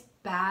sob. It's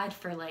bad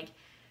for like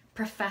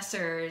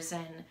professors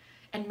and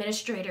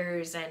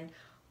administrators and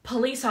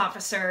police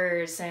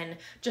officers and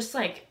just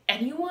like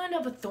anyone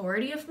of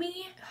authority of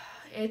me.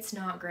 It's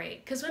not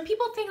great. Because when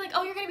people think like,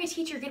 oh, you're gonna be a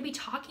teacher, you're gonna be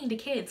talking to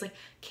kids. Like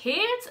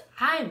kids,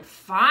 I'm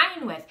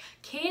fine with.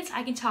 Kids,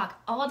 I can talk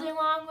all day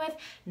long with,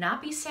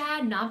 not be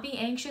sad, not be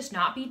anxious,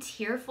 not be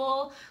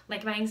tearful.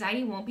 Like my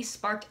anxiety won't be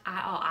sparked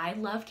at all. I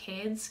love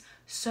kids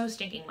so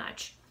stinking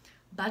much.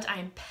 But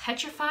I'm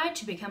petrified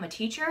to become a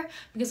teacher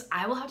because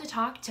I will have to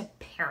talk to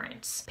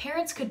parents.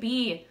 Parents could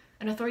be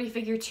an authority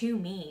figure to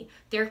me.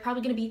 They're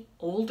probably gonna be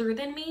older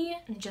than me,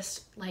 and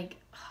just like,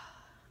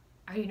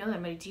 I already know that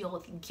I'm gonna deal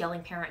with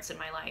yelling parents in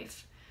my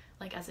life,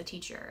 like as a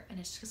teacher, and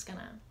it's just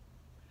gonna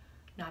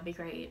not be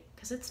great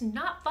because it's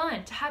not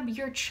fun to have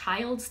your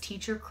child's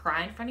teacher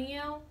cry in front of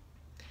you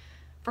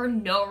for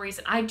no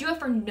reason. I do it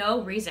for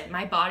no reason.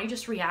 My body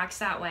just reacts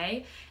that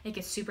way. It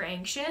gets super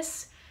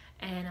anxious,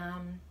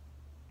 and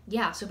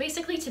yeah, so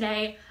basically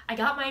today I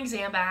got my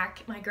exam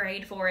back, my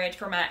grade for it,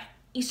 for my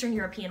Eastern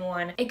European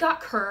one. It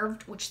got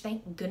curved, which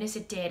thank goodness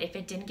it did. If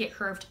it didn't get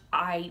curved,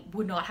 I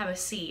would not have a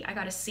C. I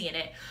got a C in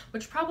it,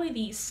 which is probably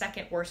the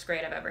second worst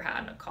grade I've ever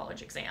had in a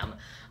college exam,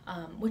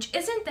 which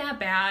isn't that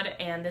bad,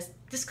 and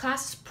this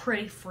class is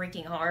pretty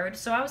freaking hard,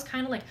 so I was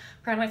kind of like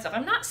proud of myself.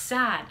 I'm not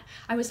sad.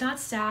 I was not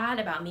sad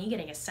about me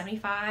getting a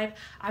 75.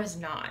 I was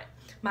not.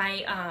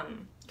 My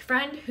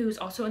friend who's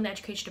also in the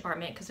education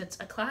department, because it's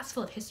a class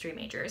full of history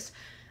majors,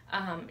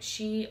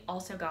 she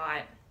also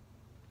got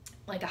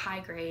like a high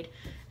grade,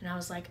 and I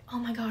was like, oh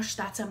my gosh,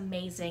 that's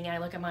amazing. And I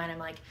look at mine, I'm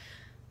like,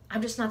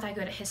 I'm just not that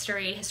good at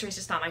history. History's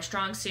just not my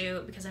strong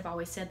suit, because I've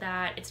always said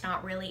that. It's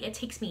not really, it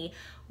takes me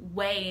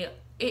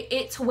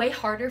it's way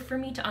harder for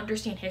me to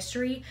understand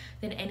history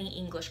than any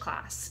English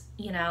class,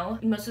 you know?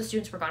 Most of the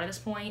students were gone at this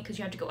point, because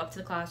you have to go up to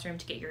the classroom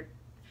to get your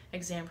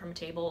exam from a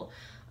table,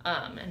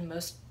 and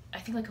I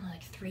think like only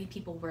like 3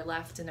 people were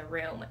left in the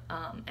room,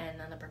 and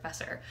then the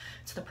professor.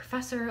 So the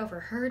professor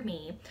overheard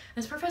me. And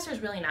this professor is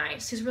really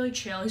nice. He's really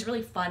chill. He's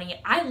really funny.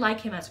 I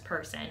like him as a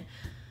person.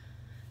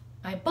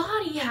 My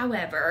body,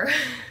 however,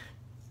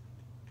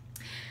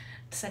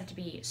 decided to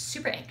be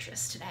super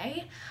anxious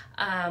today,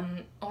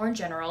 or in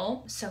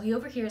general. So he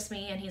overhears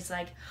me and he's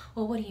like,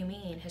 well, what do you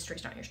mean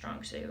history's not your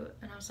strong suit?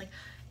 And I was like,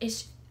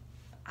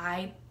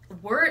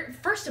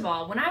 first of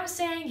all, when I was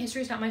saying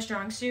history's not my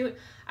strong suit,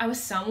 I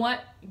was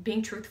somewhat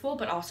being truthful,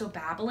 but also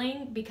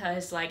babbling,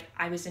 because like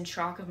I was in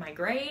shock of my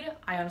grade.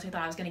 I honestly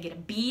thought I was gonna get a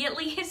B at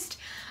least.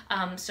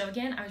 So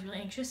again, I was really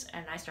anxious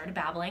and I started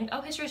babbling,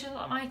 oh, history's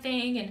not my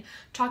thing, and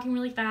talking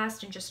really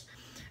fast,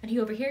 and he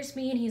overhears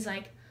me and he's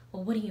like,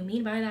 well, what do you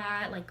mean by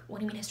that? Like, what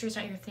do you mean history's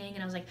not your thing?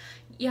 And I was like,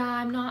 yeah,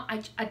 I'm not,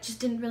 I just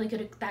didn't really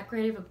get that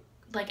great of a,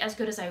 like as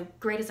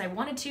great as I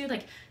wanted to.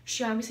 Like,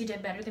 she obviously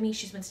did better than me.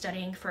 She's been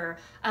studying for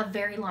a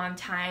very long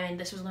time, and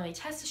this was the only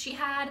test that she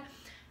had.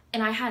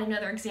 And I had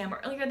another exam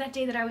earlier that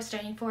day that I was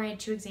studying for. I had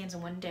 2 exams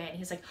in one day. And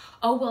he's like,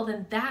 oh, well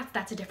then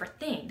that's a different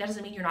thing. That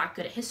doesn't mean you're not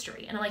good at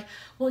history. And I'm like,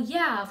 well,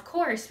 yeah, of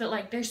course, but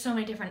like there's so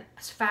many different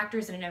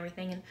factors in it and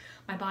everything. And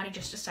my body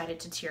just decided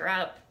to tear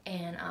up.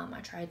 And I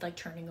tried like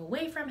turning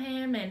away from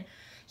him, and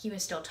he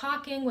was still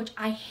talking, which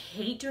I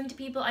hate doing to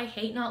people. I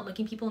hate not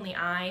looking people in the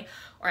eye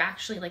or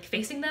actually like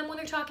facing them when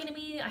they're talking to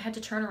me. I had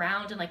to turn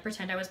around and like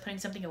pretend I was putting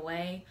something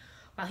away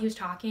while he was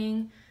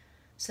talking,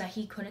 so that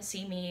he couldn't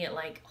see me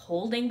like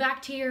holding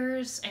back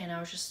tears. And I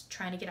was just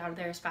trying to get out of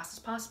there as fast as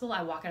possible.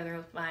 I walk out of there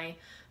with my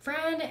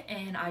friend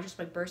and I just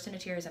like burst into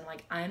tears, and I'm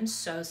like, I'm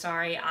so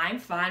sorry. I'm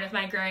fine with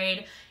my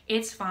grade.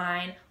 It's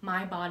fine.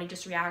 My body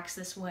just reacts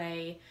this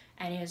way,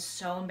 and it is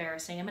so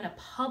embarrassing. I'm in a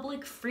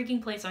public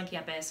freaking place on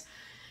campus.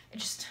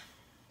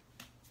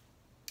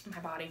 My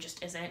body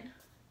just isn't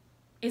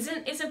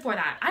for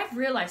that. I've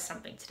realized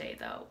something today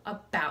though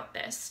about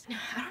this.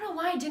 I don't know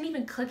why it didn't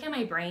even click in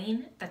my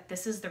brain that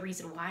this is the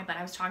reason why, but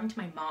I was talking to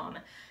my mom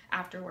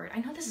afterward.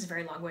 I know this is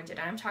very long-winded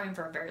and I'm talking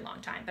for a very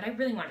long time, but I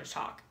really wanted to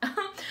talk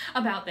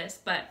about this,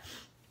 but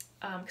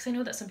because I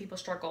know that some people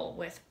struggle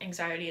with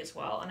anxiety as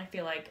well, and I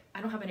feel like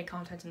I don't have any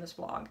content in this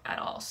vlog at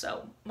all,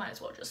 so might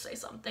as well just say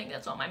something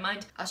that's on my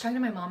mind. I was talking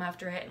to my mom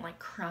after it and like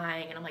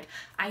crying, and I'm like,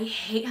 I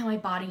hate how my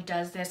body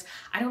does this.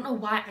 I don't know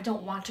why I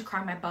don't want to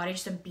cry. My body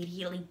just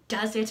immediately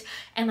does it.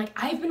 And like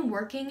I've been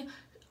working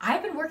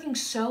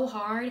so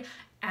hard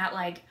at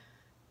like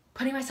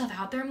putting myself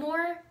out there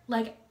more.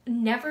 Like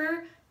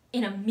never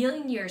in a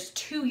million years,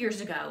 2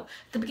 years ago,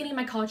 at the beginning of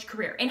my college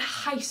career, in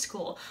high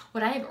school,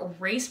 would I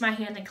have raised my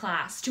hand in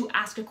class to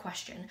ask a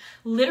question.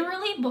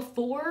 Literally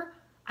before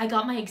I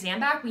got my exam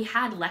back, we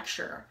had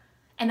lecture,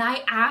 and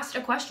I asked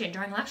a question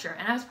during lecture,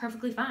 and I was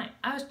perfectly fine.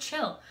 I was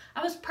chill.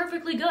 I was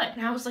perfectly good.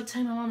 And I was like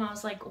telling my mom, I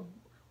was like,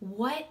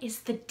 what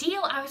is the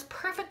deal? I was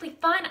perfectly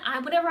fine.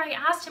 Whenever I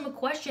asked him a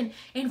question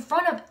in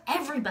front of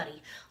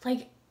everybody,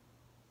 like,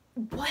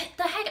 what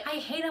the heck? I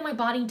hate how my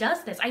body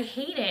does this. I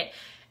hate it.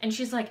 And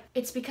she's like,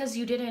 it's because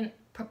you didn't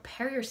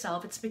prepare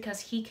yourself. It's because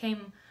he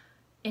came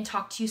and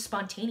talked to you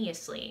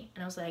spontaneously.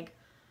 And I was like,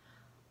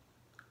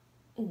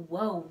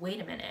 whoa,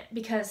 wait a minute.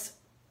 Because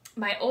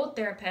my old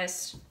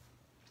therapist,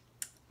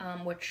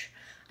 which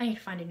I need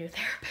to find a new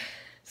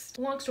therapist.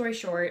 Long story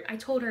short, I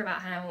told her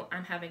about how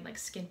I'm having like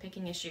skin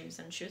picking issues,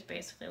 and she was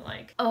basically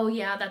like, oh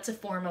yeah, that's a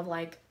form of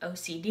like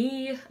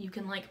OCD. You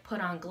can like put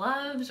on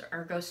gloves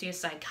or go see a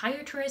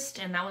psychiatrist.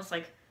 And that was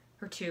like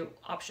her 2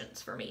 options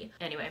for me.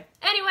 Anyway,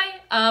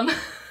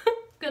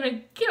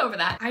 gonna get over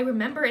that. I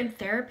remember in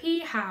therapy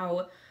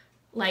how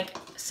like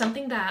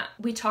something that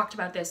we talked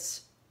about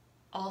this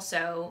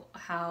also,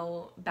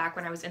 how back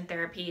when I was in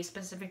therapy,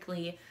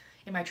 specifically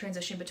in my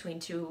transition between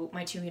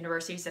my two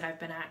universities that I've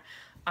been at,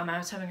 I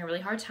was having a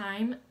really hard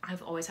time.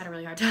 I've always had a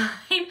really hard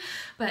time,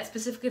 but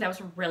specifically that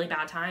was a really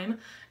bad time.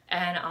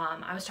 And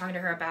I was talking to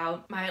her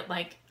about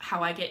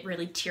how I get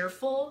really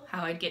tearful,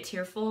 how I'd get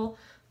tearful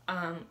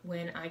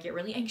when I get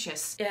really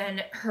anxious.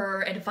 And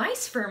her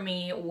advice for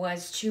me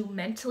was to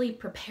mentally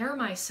prepare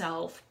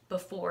myself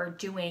before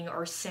doing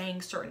or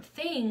saying certain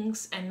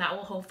things, and that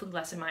will hopefully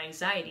lessen my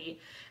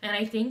anxiety. And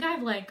I think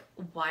I've like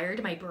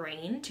wired my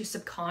brain to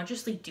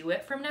subconsciously do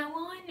it from now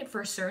on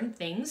for certain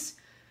things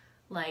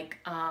Like,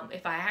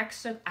 if I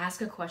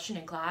ask a question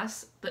in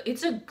class, but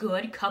it's a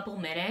good couple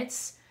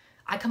minutes,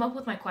 I come up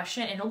with my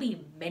question and it'll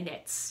be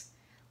minutes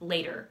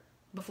later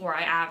before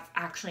I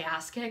actually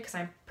ask it because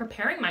I'm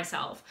preparing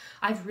myself.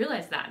 I've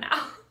realized that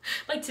now.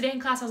 Like today in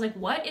class, I was like,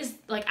 what is,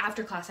 like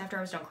after class, after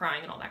I was done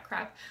crying and all that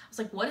crap, I was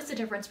like, what is the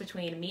difference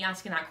between me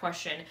asking that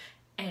question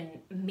and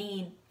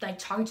me like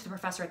talking to the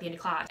professor at the end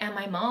of class? And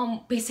my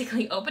mom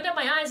basically opened up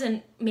my eyes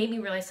and made me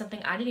realize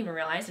something I didn't even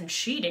realize, and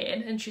she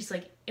did. And she's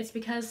like, it's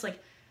because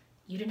like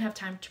you didn't have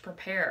time to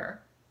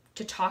prepare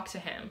to talk to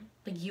him.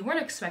 Like you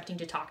weren't expecting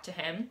to talk to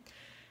him.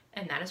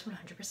 And that is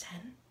 100%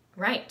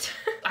 right.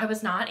 I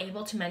was not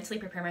able to mentally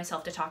prepare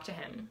myself to talk to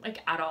him, like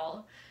at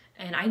all.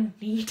 And I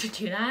need to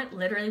do that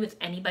literally with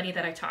anybody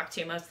that I talk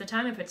to most of the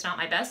time. If it's not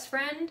my best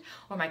friend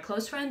or my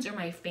close friends or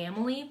my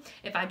family,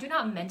 if I do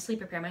not mentally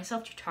prepare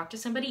myself to talk to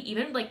somebody,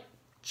 even like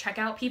check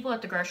out people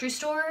at the grocery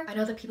store, I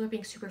know that people are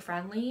being super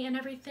friendly and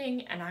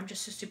everything, and I'm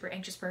just a super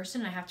anxious person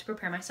and I have to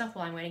prepare myself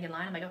while I'm waiting in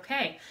line. I'm like,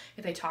 okay,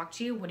 if they talk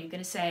to you, what are you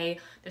gonna say?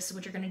 This is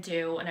what you're gonna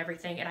do and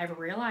everything. And I've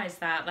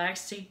realized that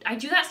actually I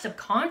do that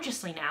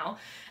subconsciously now.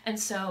 And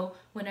so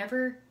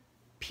whenever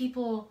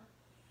people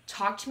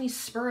talk to me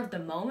spur of the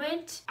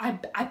moment, I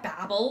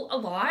babble a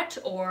lot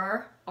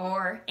or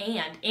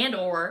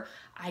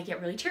I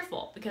get really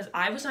tearful because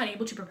I was not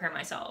able to prepare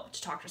myself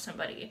to talk to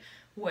somebody,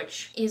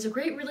 which is a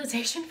great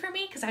realization for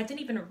me because I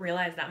didn't even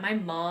realize that. My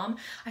mom,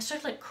 I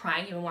started like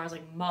crying even more. I was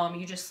like, Mom,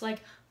 you just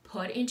like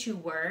put into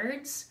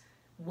words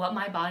what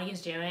my body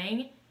is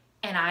doing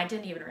and I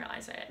didn't even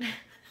realize it.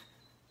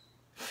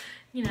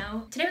 You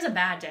know, today was a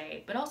bad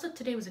day, but also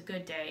today was a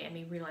good day and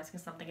me realizing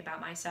something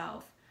about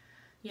myself,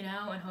 you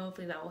know, and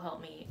hopefully that will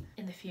help me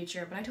in the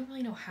future, but I don't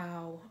really know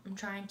how. I'm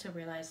trying to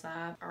realize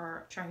that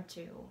or trying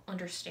to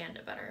understand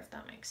it better, if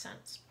that makes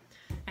sense.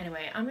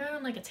 Anyway, I'm going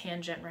on like a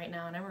tangent right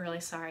now and I'm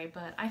really sorry,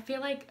 but I feel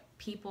like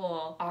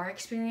people are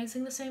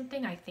experiencing the same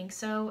thing. I think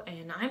so,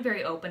 and I'm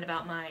very open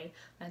about my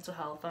mental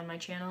health on my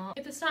channel.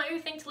 If it's not your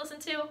thing to listen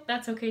to,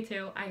 that's okay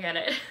too. I get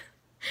it.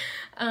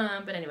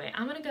 But anyway,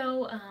 I'm gonna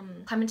go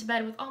climb into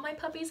bed with all my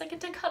puppies. I get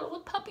to cuddle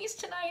with puppies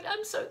tonight.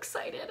 I'm so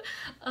excited.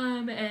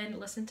 And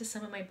listen to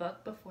some of my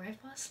book before I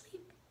fall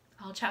asleep.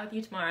 I'll chat with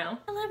you tomorrow.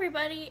 Hello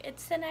everybody,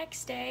 it's the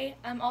next day.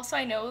 Also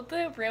I know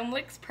the room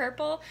looks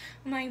purple.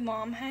 My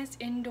mom has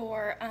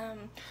indoor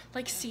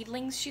like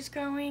seedlings she's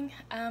growing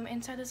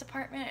inside this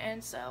apartment,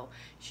 and so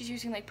she's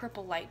using like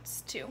purple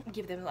lights to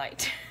give them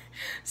light.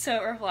 So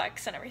it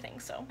reflects and everything.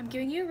 So I'm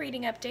giving you a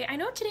reading update. I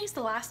know today's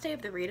the last day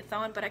of the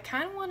readathon, but I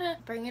kind of want to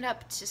bring it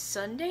up to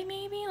Sunday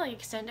maybe, like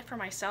extend it for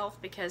myself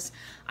because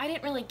I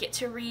didn't really get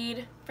to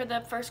read for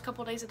the first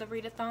couple days of the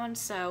readathon,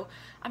 so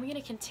I'm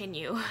gonna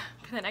continue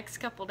for the next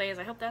couple days.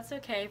 I hope that's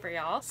okay for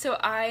y'all. So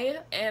I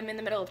am in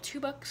the middle of 2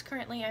 books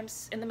currently. I'm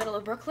in the middle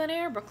of Brooklyn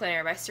Air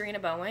by Serena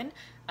Bowen,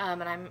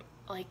 and I'm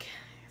like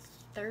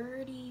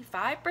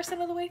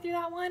 35% of the way through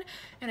that one,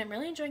 and I'm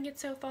really enjoying it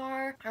so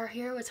far. Our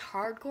hero is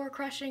hardcore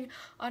crushing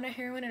on our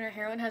heroine, and our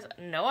heroine has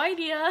no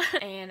idea,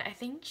 and I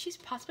think she's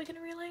possibly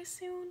gonna realize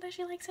soon that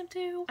she likes him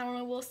too. I don't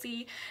know, we'll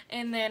see.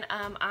 And then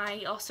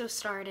I also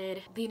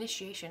started The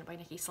Initiation by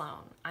Nikki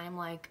Sloan. I'm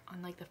like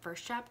on like the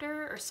 1st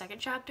chapter or 2nd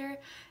chapter,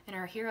 and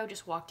our hero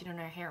just walked in on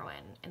our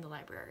heroine in the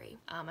library.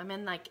 I'm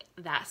in like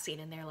that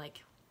scene and they're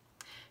like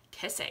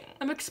kissing.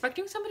 I'm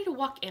expecting somebody to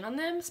walk in on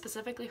them,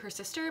 specifically her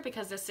sister,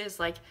 because this is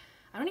like,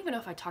 I don't even know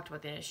if I talked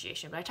about The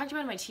Initiation, but I talked about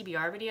it in my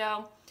TBR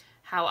video,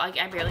 how I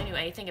barely knew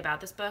anything about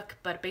this book,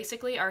 but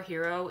basically our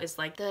hero is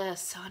like the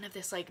son of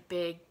this like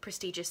big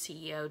prestigious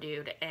CEO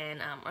dude,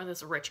 and or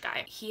this rich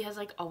guy. He has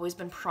like always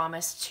been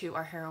promised to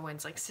our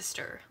heroine's like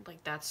sister. Like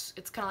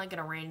it's kind of like an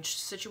arranged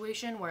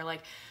situation where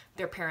like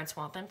their parents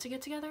want them to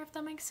get together, if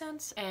that makes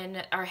sense.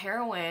 And our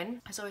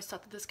heroine has always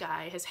thought that this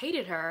guy has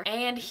hated her,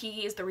 and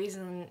he is the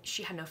reason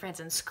she had no friends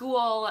in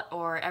school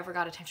or ever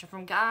got attention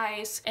from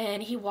guys.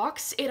 And he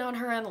walks in on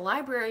her in the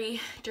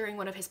library during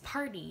one of his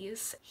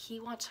parties. He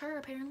wants her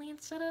apparently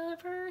instead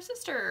of her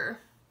sister.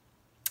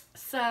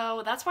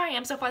 So that's where I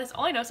am so far. That's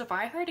all I know so far.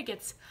 I heard it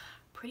gets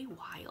pretty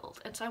wild,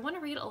 and so I want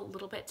to read a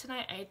little bit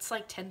tonight. It's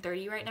like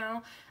 10:30 right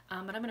now,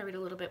 but I'm gonna read a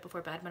little bit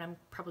before bed, but I'm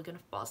probably gonna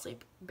fall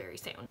asleep very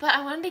soon. But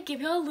I wanted to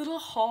give you a little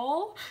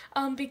haul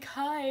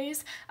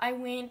because I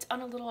went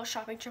on a little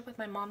shopping trip with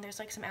my mom. There's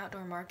like some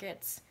outdoor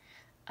markets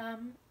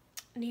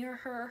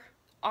near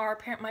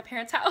my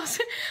parents' house.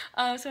 So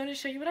I'm gonna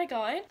show you what I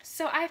got.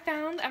 So I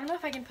don't know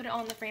if I can put it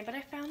on the frame, but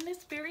I found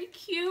this very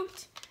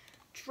cute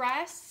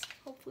dress.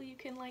 Hopefully you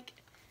can like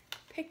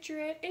picture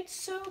it. It's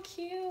so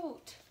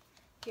cute.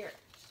 Here,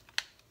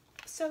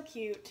 so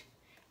cute,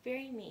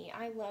 very me.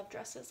 I love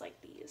dresses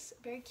like these,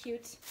 very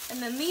cute. And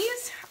then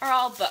these are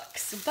all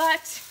books,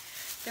 but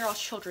they're all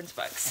children's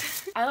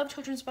books. I love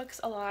children's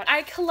books a lot.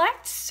 I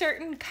collect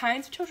certain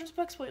kinds of children's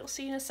books, what you'll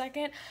see in a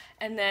second,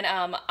 and then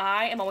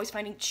I am always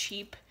finding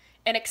cheap,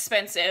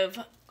 inexpensive,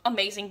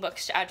 amazing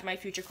books to add to my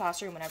future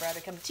classroom whenever I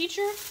become a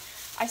teacher.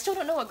 I still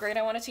don't know what grade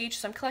I want to teach,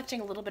 so I'm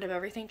collecting a little bit of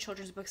everything,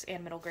 children's books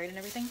and middle grade and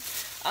everything.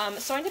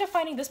 So I ended up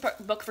finding this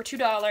book for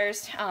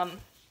 $2.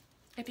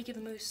 If You Give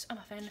a Moose a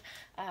Muffin.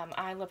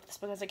 I loved this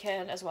book as a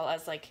kid, as well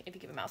as like If You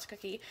Give a Mouse a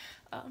Cookie.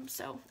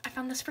 So I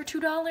found this for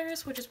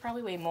 $2, which is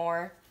probably way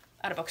more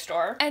at a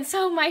bookstore. And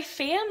so my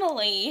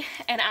family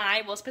and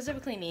I, well,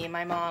 specifically me and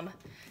my mom,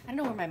 I don't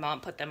know where my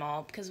mom put them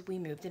all because we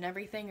moved and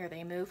everything, or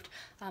they moved,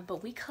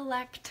 but we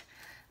collect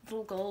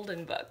little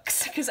golden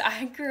books because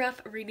I grew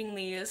up reading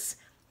these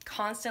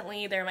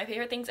constantly. They're my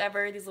favorite things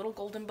ever, these little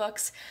golden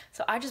books.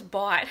 So I just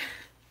bought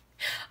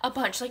a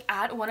bunch, like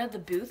at one of the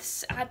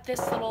booths at this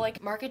little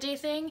like market day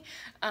thing.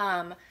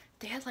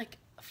 They had like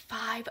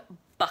 5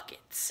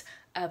 buckets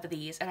of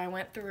these, and I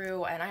went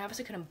through, and I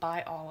obviously couldn't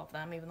buy all of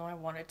them even though I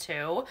wanted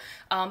to,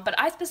 but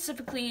I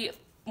specifically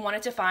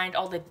wanted to find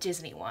all the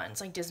Disney ones,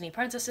 like Disney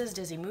princesses,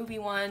 Disney movie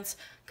ones,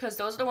 because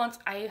those are the ones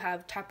I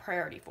have top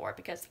priority for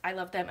because I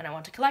love them and I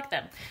want to collect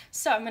them.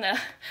 So I'm gonna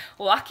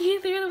walk you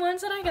through the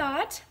ones that I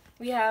got.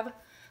 We have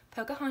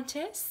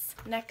Pocahontas.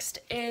 Next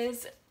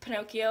is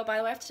Pinocchio. By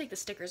the way, I have to take the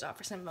stickers off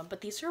for some of them,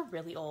 but these are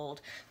really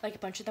old. Like a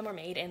bunch of them were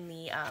made in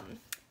the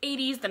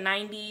 80s, the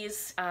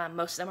 90s.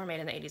 Most of them were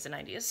made in the 80s and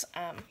 90s.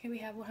 Here we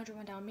have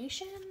 101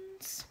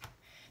 Dalmatians.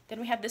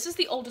 Then we have, this is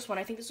the oldest one.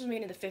 I think this was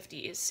made in the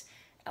 50s.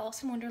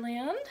 Alice in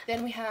Wonderland.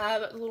 Then we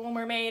have Little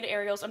Mermaid,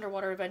 Ariel's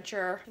Underwater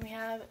Adventure. Then we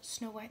have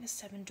Snow White and the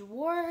 7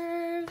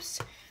 Dwarfs.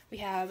 We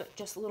have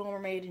just Little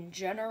Mermaid in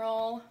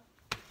general.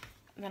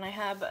 And then I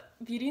have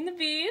Beauty and the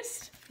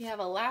Beast. We have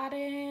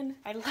Aladdin.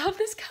 I love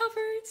this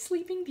cover. It's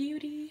Sleeping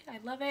Beauty. I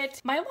love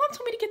it. My mom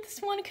told me to get this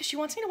one because she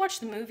wants me to watch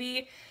the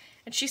movie.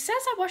 And she says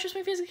I watched this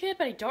movie as a kid,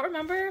 but I don't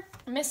remember.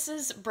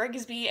 Mrs.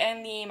 Brigsby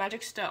and the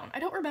Magic Stone. I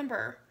don't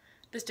remember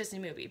this Disney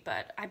movie,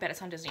 but I bet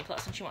it's on Disney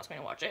Plus and she wants me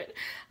to watch it.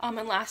 And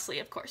lastly,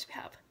 of course, we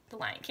have The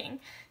Lion King.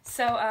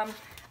 So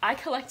I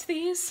collect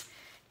these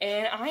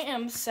and I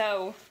am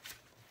so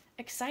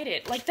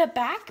excited. Like the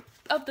back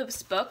of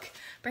this book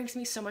brings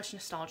me so much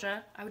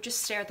nostalgia. I would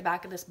just stare at the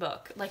back of this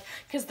book, like,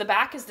 because the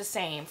back is the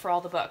same for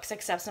all the books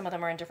except some of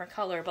them are in different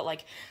color, but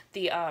like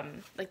the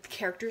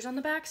characters on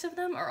the backs of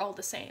them are all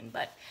the same.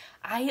 But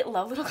I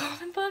love little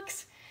golden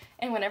books,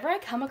 and whenever I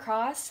come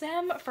across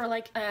them for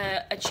like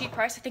a cheap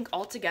price, I think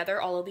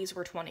altogether all of these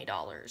were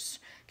 $20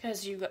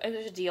 because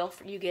there's a deal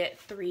for, you get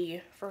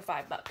 3 for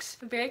 $5.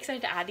 I'm very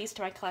excited to add these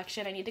to my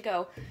collection. I need to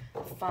go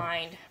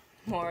find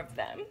more of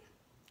them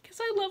because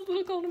I love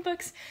little golden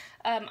books.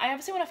 I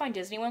obviously want to find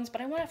Disney ones,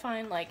 but I want to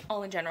find like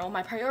all in general.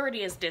 My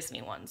priority is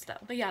Disney ones though.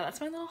 But yeah, that's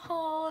my little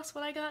haul. That's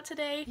what I got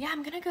today. Yeah,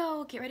 I'm gonna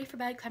go get ready for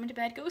bed, climb into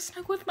bed, go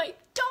snuggle with my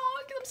dog.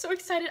 I'm so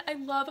excited. I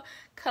love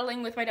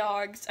cuddling with my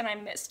dogs and I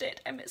missed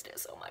it. I missed it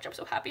so much. I'm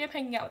so happy I'm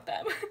hanging out with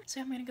them.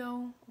 So I'm gonna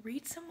go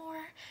read some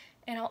more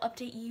and I'll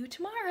update you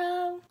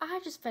tomorrow. I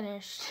just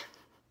finished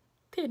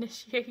the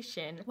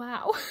initiation.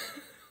 Wow.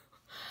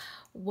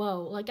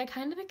 Whoa, like I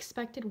kind of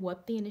expected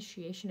what the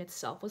initiation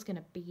itself was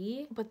gonna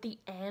be, but the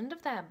end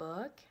of that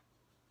book,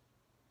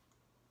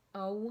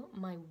 oh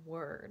my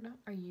word,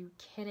 are you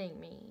kidding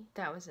me?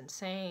 That was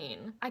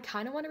insane. I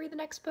kind of want to read the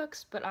next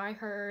books, but I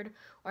heard,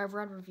 or I've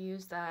read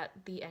reviews that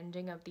the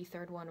ending of the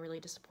 3rd one really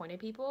disappointed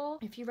people.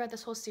 If you read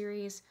this whole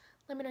series,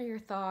 let me know your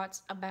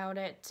thoughts about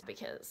it,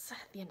 because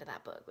the end of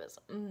that book was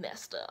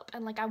messed up.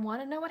 And like, I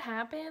want to know what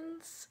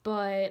happens,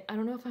 but I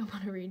don't know if I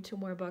want to read 2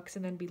 more books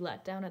and then be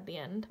let down at the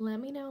end. Let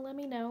me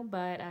know,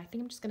 but I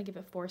think I'm just gonna give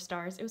it 4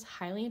 stars. It was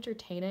highly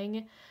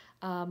entertaining,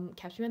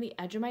 kept me on the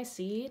edge of my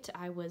seat.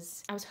 I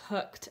was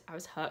hooked.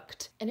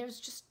 And it was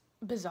just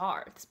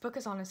bizarre. This book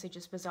is honestly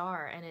just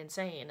bizarre and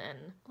insane and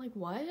like,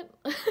 what?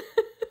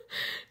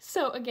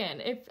 So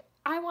again, if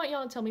I want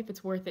y'all to tell me if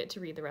it's worth it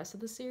to read the rest of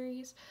the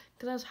series,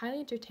 because I was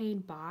highly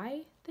entertained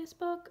by this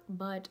book,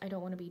 but I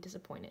don't want to be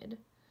disappointed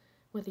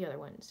with the other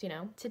ones, you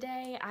know?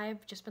 Today,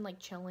 I've just been like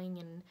chilling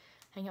and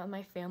hanging out with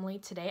my family.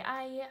 Today,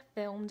 I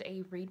filmed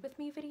a read with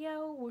me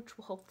video, which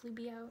will hopefully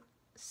be out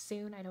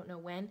soon. I don't know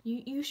when.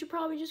 You should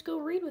probably just go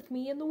read with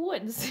me in the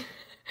woods.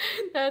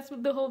 That's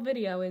what the whole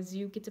video is.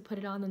 You get to put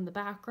it on in the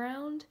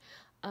background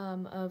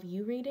of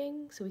you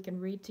reading, so we can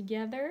read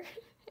together.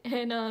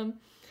 And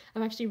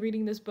I'm actually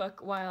reading this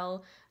book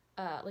while,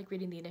 like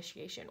reading the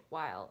initiation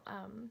while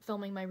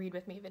filming my read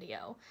with me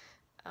video.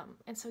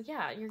 And so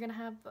yeah, you're gonna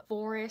have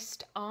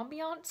forest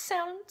ambiance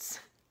sounds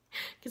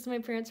because my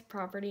parents'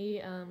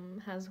 property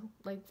has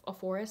like a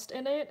forest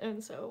in it,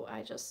 and so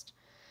I just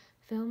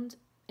filmed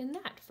in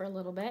that for a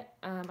little bit.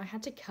 I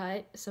had to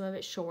cut some of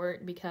it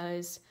short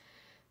because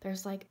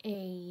there's like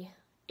a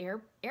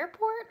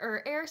airport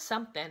or air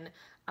something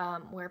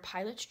where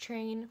pilots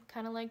train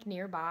kind of like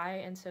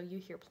nearby, and so you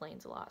hear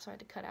planes a lot, so I had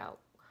to cut out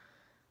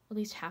at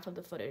least half of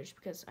the footage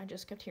because I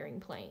just kept hearing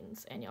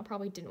planes and y'all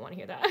probably didn't want to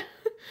hear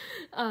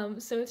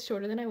that. So it's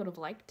shorter than I would have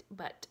liked,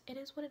 but it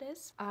is what it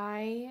is.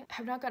 I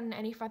have not gotten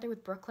any farther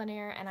with Brooklyn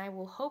Air, and I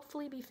will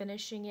hopefully be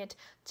finishing it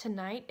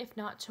tonight, if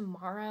not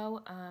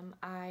tomorrow.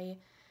 I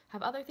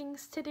have other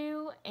things to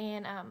do,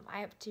 and I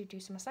have to do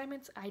some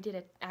assignments. I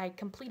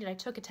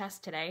took a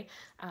test today,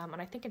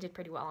 and I think I did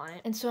pretty well on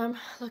it. And so I'm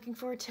looking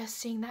forward to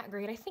seeing that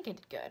grade. I think I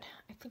did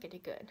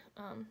good.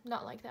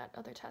 Not like that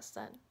other test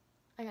that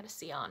I got a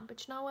C on,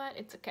 but you know what?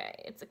 It's okay.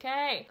 It's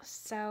okay.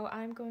 So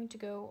I'm going to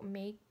go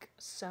make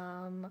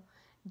some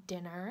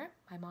dinner.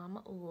 My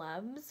mom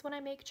loves when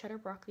I make cheddar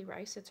broccoli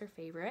rice. It's her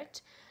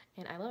favorite,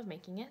 and I love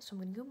making it, so I'm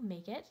gonna go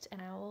make it,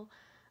 and I will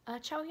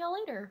chat with y'all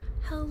later.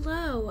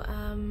 Hello.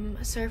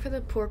 Sorry for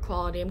the poor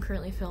quality. I'm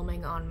currently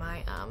filming on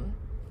my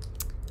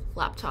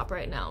laptop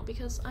right now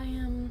because I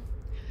am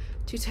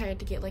too tired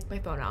to get like my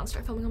phone out and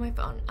start filming on my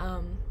phone.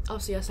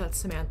 Also, yes, that's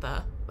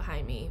Samantha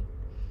behind me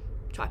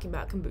talking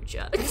about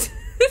kombucha.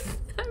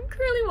 I'm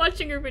currently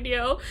watching her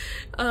video.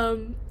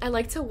 I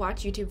like to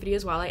watch YouTube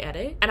videos while I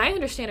edit, and I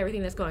understand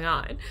everything that's going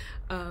on.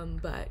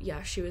 But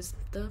yeah, she was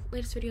the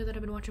latest video that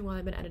I've been watching while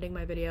I've been editing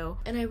my video,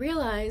 and I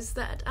realized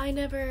that I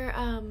never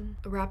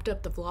wrapped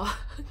up the vlog.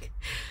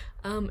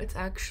 It's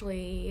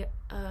actually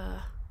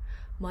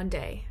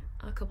Monday,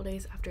 a couple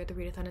days after the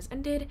readathon has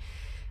ended,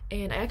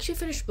 and I actually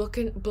finished I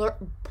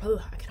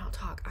cannot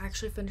talk. I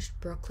actually finished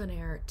Brooklyn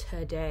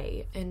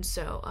today, and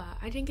so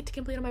I didn't get to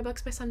complete all my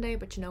books by Sunday,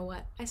 but you know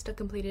what? I still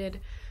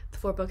completed the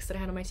 4 books that I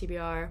had on my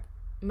TBR.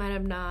 Might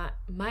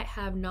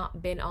have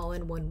not been all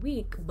in 1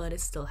 week, but it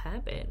still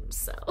happened,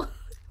 so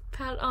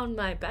pat on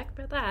my back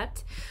for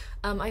that.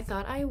 I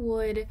thought I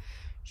would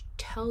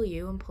tell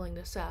you, I'm pulling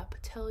this up,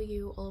 tell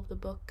you all of the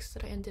books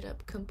that I ended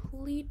up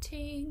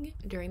completing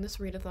during this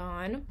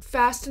readathon.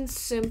 Fast and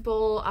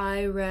simple,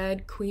 I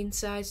read Queen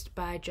Sized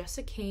by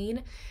Jessica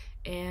Kane,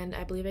 and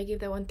I believe I gave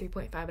that one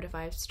 3.5 out of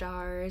 5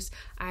 stars.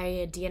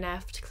 I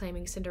DNF'd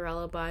Claiming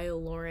Cinderella by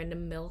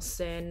Lauren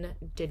Milson.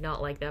 Did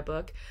not like that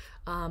book.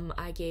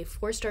 I gave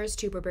 4 stars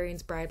to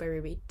Barbarian's Bride by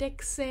Ruby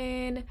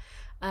Dixon.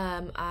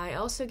 I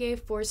also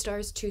gave 4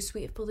 stars to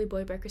Sweet Fully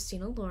Boy by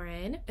Christina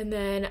Lauren. And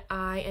then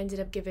I ended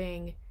up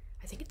giving,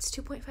 I think it's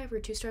 2.5 or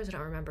 2 stars, I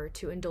don't remember,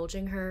 to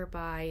Indulging Her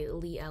by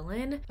Lee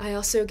Ellen. I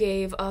also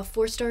gave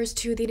 4 stars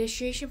to The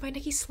Initiation by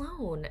Nikki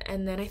Sloan.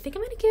 And then I think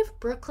I'm going to give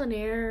Brooklyn,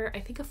 I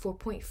think a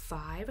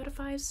 4.5 out of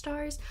 5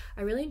 stars.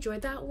 I really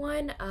enjoyed that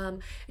one.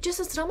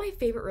 It's not my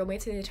favorite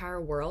romance in the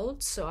entire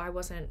world, so I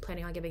wasn't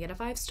planning on giving it a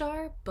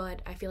 5-star,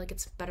 but I feel like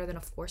it's better than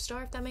a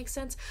 4-star, if that makes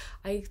sense.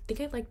 I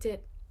think I liked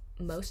it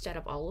most out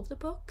of all of the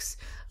books.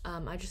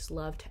 I just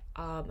loved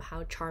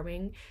how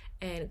charming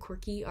and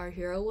quirky our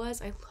hero was.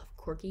 I love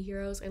quirky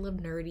heroes. I love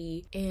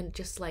nerdy and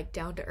just like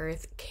down to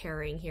earth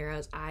caring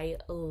heroes. I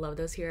love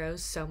those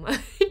heroes so much.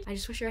 I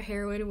just wish our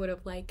heroine would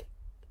have like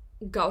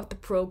got with the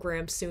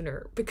program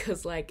sooner,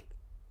 because like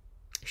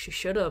she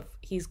should have.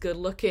 He's good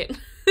looking.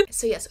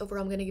 So yes,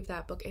 overall I'm gonna give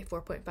that book a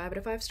 4.5 out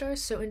of 5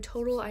 stars. So in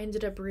total I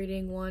ended up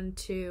reading 1,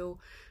 2,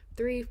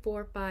 3,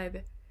 4,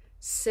 5,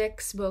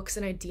 6 books,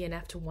 and I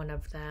DNF'd 1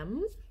 of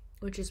them,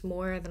 which is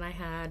more than I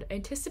had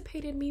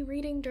anticipated me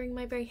reading during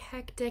my very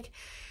hectic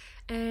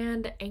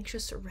and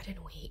anxious written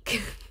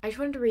week. I just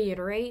wanted to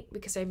reiterate,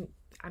 because I'm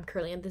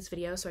currently in this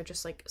video, so I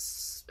just like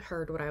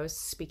heard what I was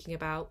speaking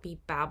about, me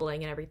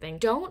babbling and everything.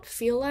 Don't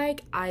feel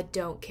like I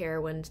don't care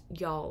when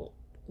y'all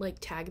like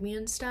tag me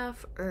and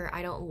stuff, or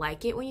I don't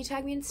like it when you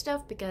tag me and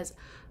stuff, because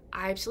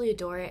I absolutely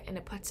adore it, and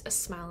it puts a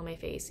smile on my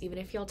face, even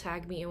if y'all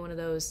tag me in one of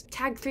those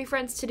tag 3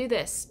 friends to do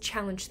this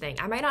challenge thing.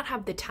 I might not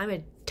have the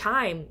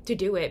time to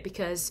do it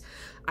because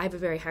I have a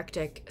very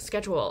hectic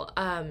schedule.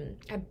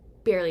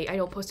 I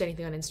don't post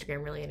anything on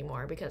Instagram really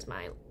anymore because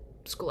my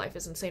school life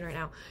is insane right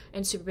now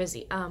and super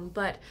busy.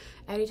 But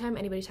anytime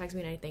anybody tags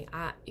me in anything,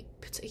 it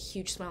puts a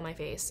huge smile on my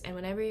face. And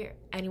whenever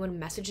anyone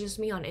messages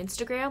me on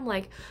Instagram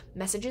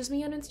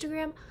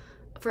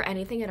for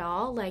anything at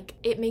all, like,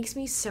 it makes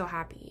me so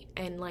happy,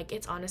 and like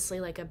it's honestly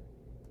like a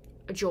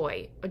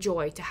joy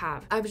to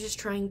have. I was just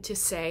trying to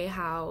say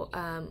how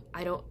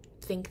I don't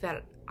think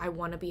that I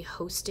want to be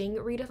hosting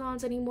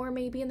readathons anymore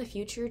maybe in the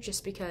future,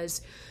 just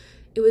because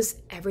it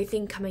was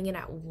everything coming in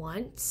at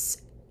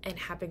once and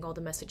having all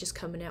the messages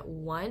coming at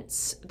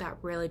once that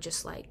really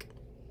just like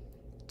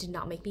did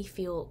not make me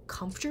feel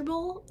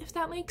comfortable, if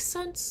that makes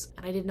sense.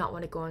 And I did not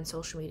want to go on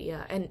social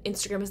media, and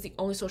Instagram is the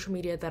only social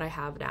media that I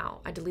have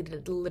now. I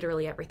deleted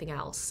literally everything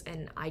else,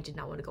 and I did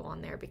not want to go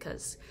on there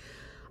because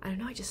I don't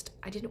know,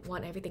 I didn't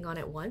want everything on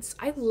at once.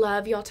 I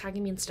love y'all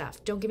tagging me and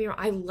stuff, don't get me wrong,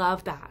 I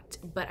love that,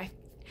 but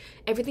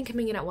everything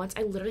coming in at once,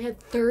 I literally had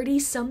 30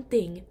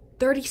 something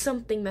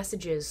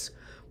messages,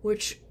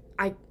 which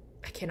I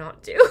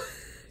cannot do.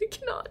 I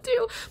cannot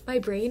do. My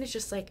brain is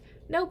just like,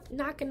 nope,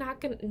 not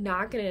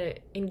gonna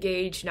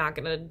engage, not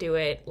gonna do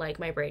it. Like,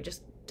 my brain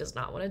just does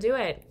not want to do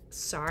it.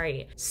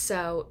 Sorry.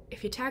 So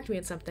if you tagged me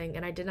in something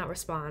and I did not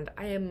respond,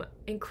 I am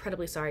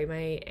incredibly sorry.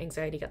 My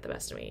anxiety got the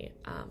best of me.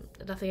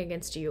 Nothing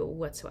against you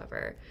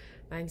whatsoever.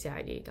 My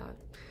anxiety got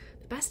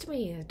the best of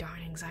me. Darn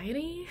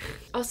anxiety.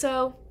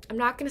 Also, I'm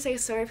not gonna say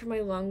sorry for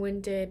my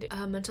long-winded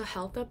mental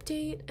health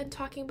update and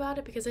talking about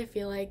it, because I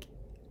feel like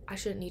I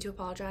shouldn't need to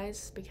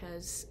apologize,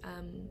 because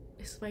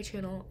this is my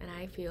channel and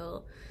I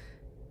feel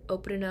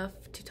open enough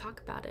to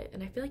talk about it,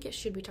 and I feel like it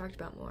should be talked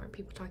about more,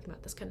 people talking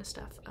about this kind of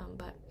stuff.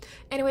 But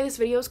anyway, this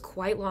video is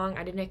quite long.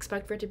 I didn't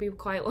expect for it to be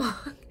quite long.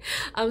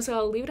 So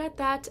I'll leave it at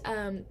that.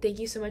 Thank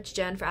you so much,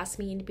 Jen, for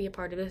asking me to be a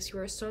part of this. You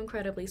are so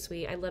incredibly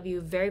sweet. I love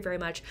you very, very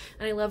much,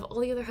 and I love all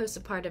the other hosts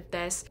a part of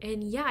this.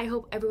 And yeah, I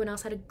hope everyone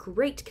else had a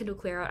great Kindle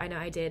clear out. I know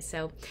I did.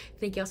 So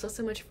thank you all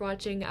so much for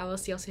watching. I will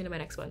see y'all soon in my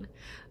next one.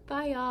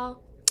 Bye,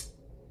 y'all.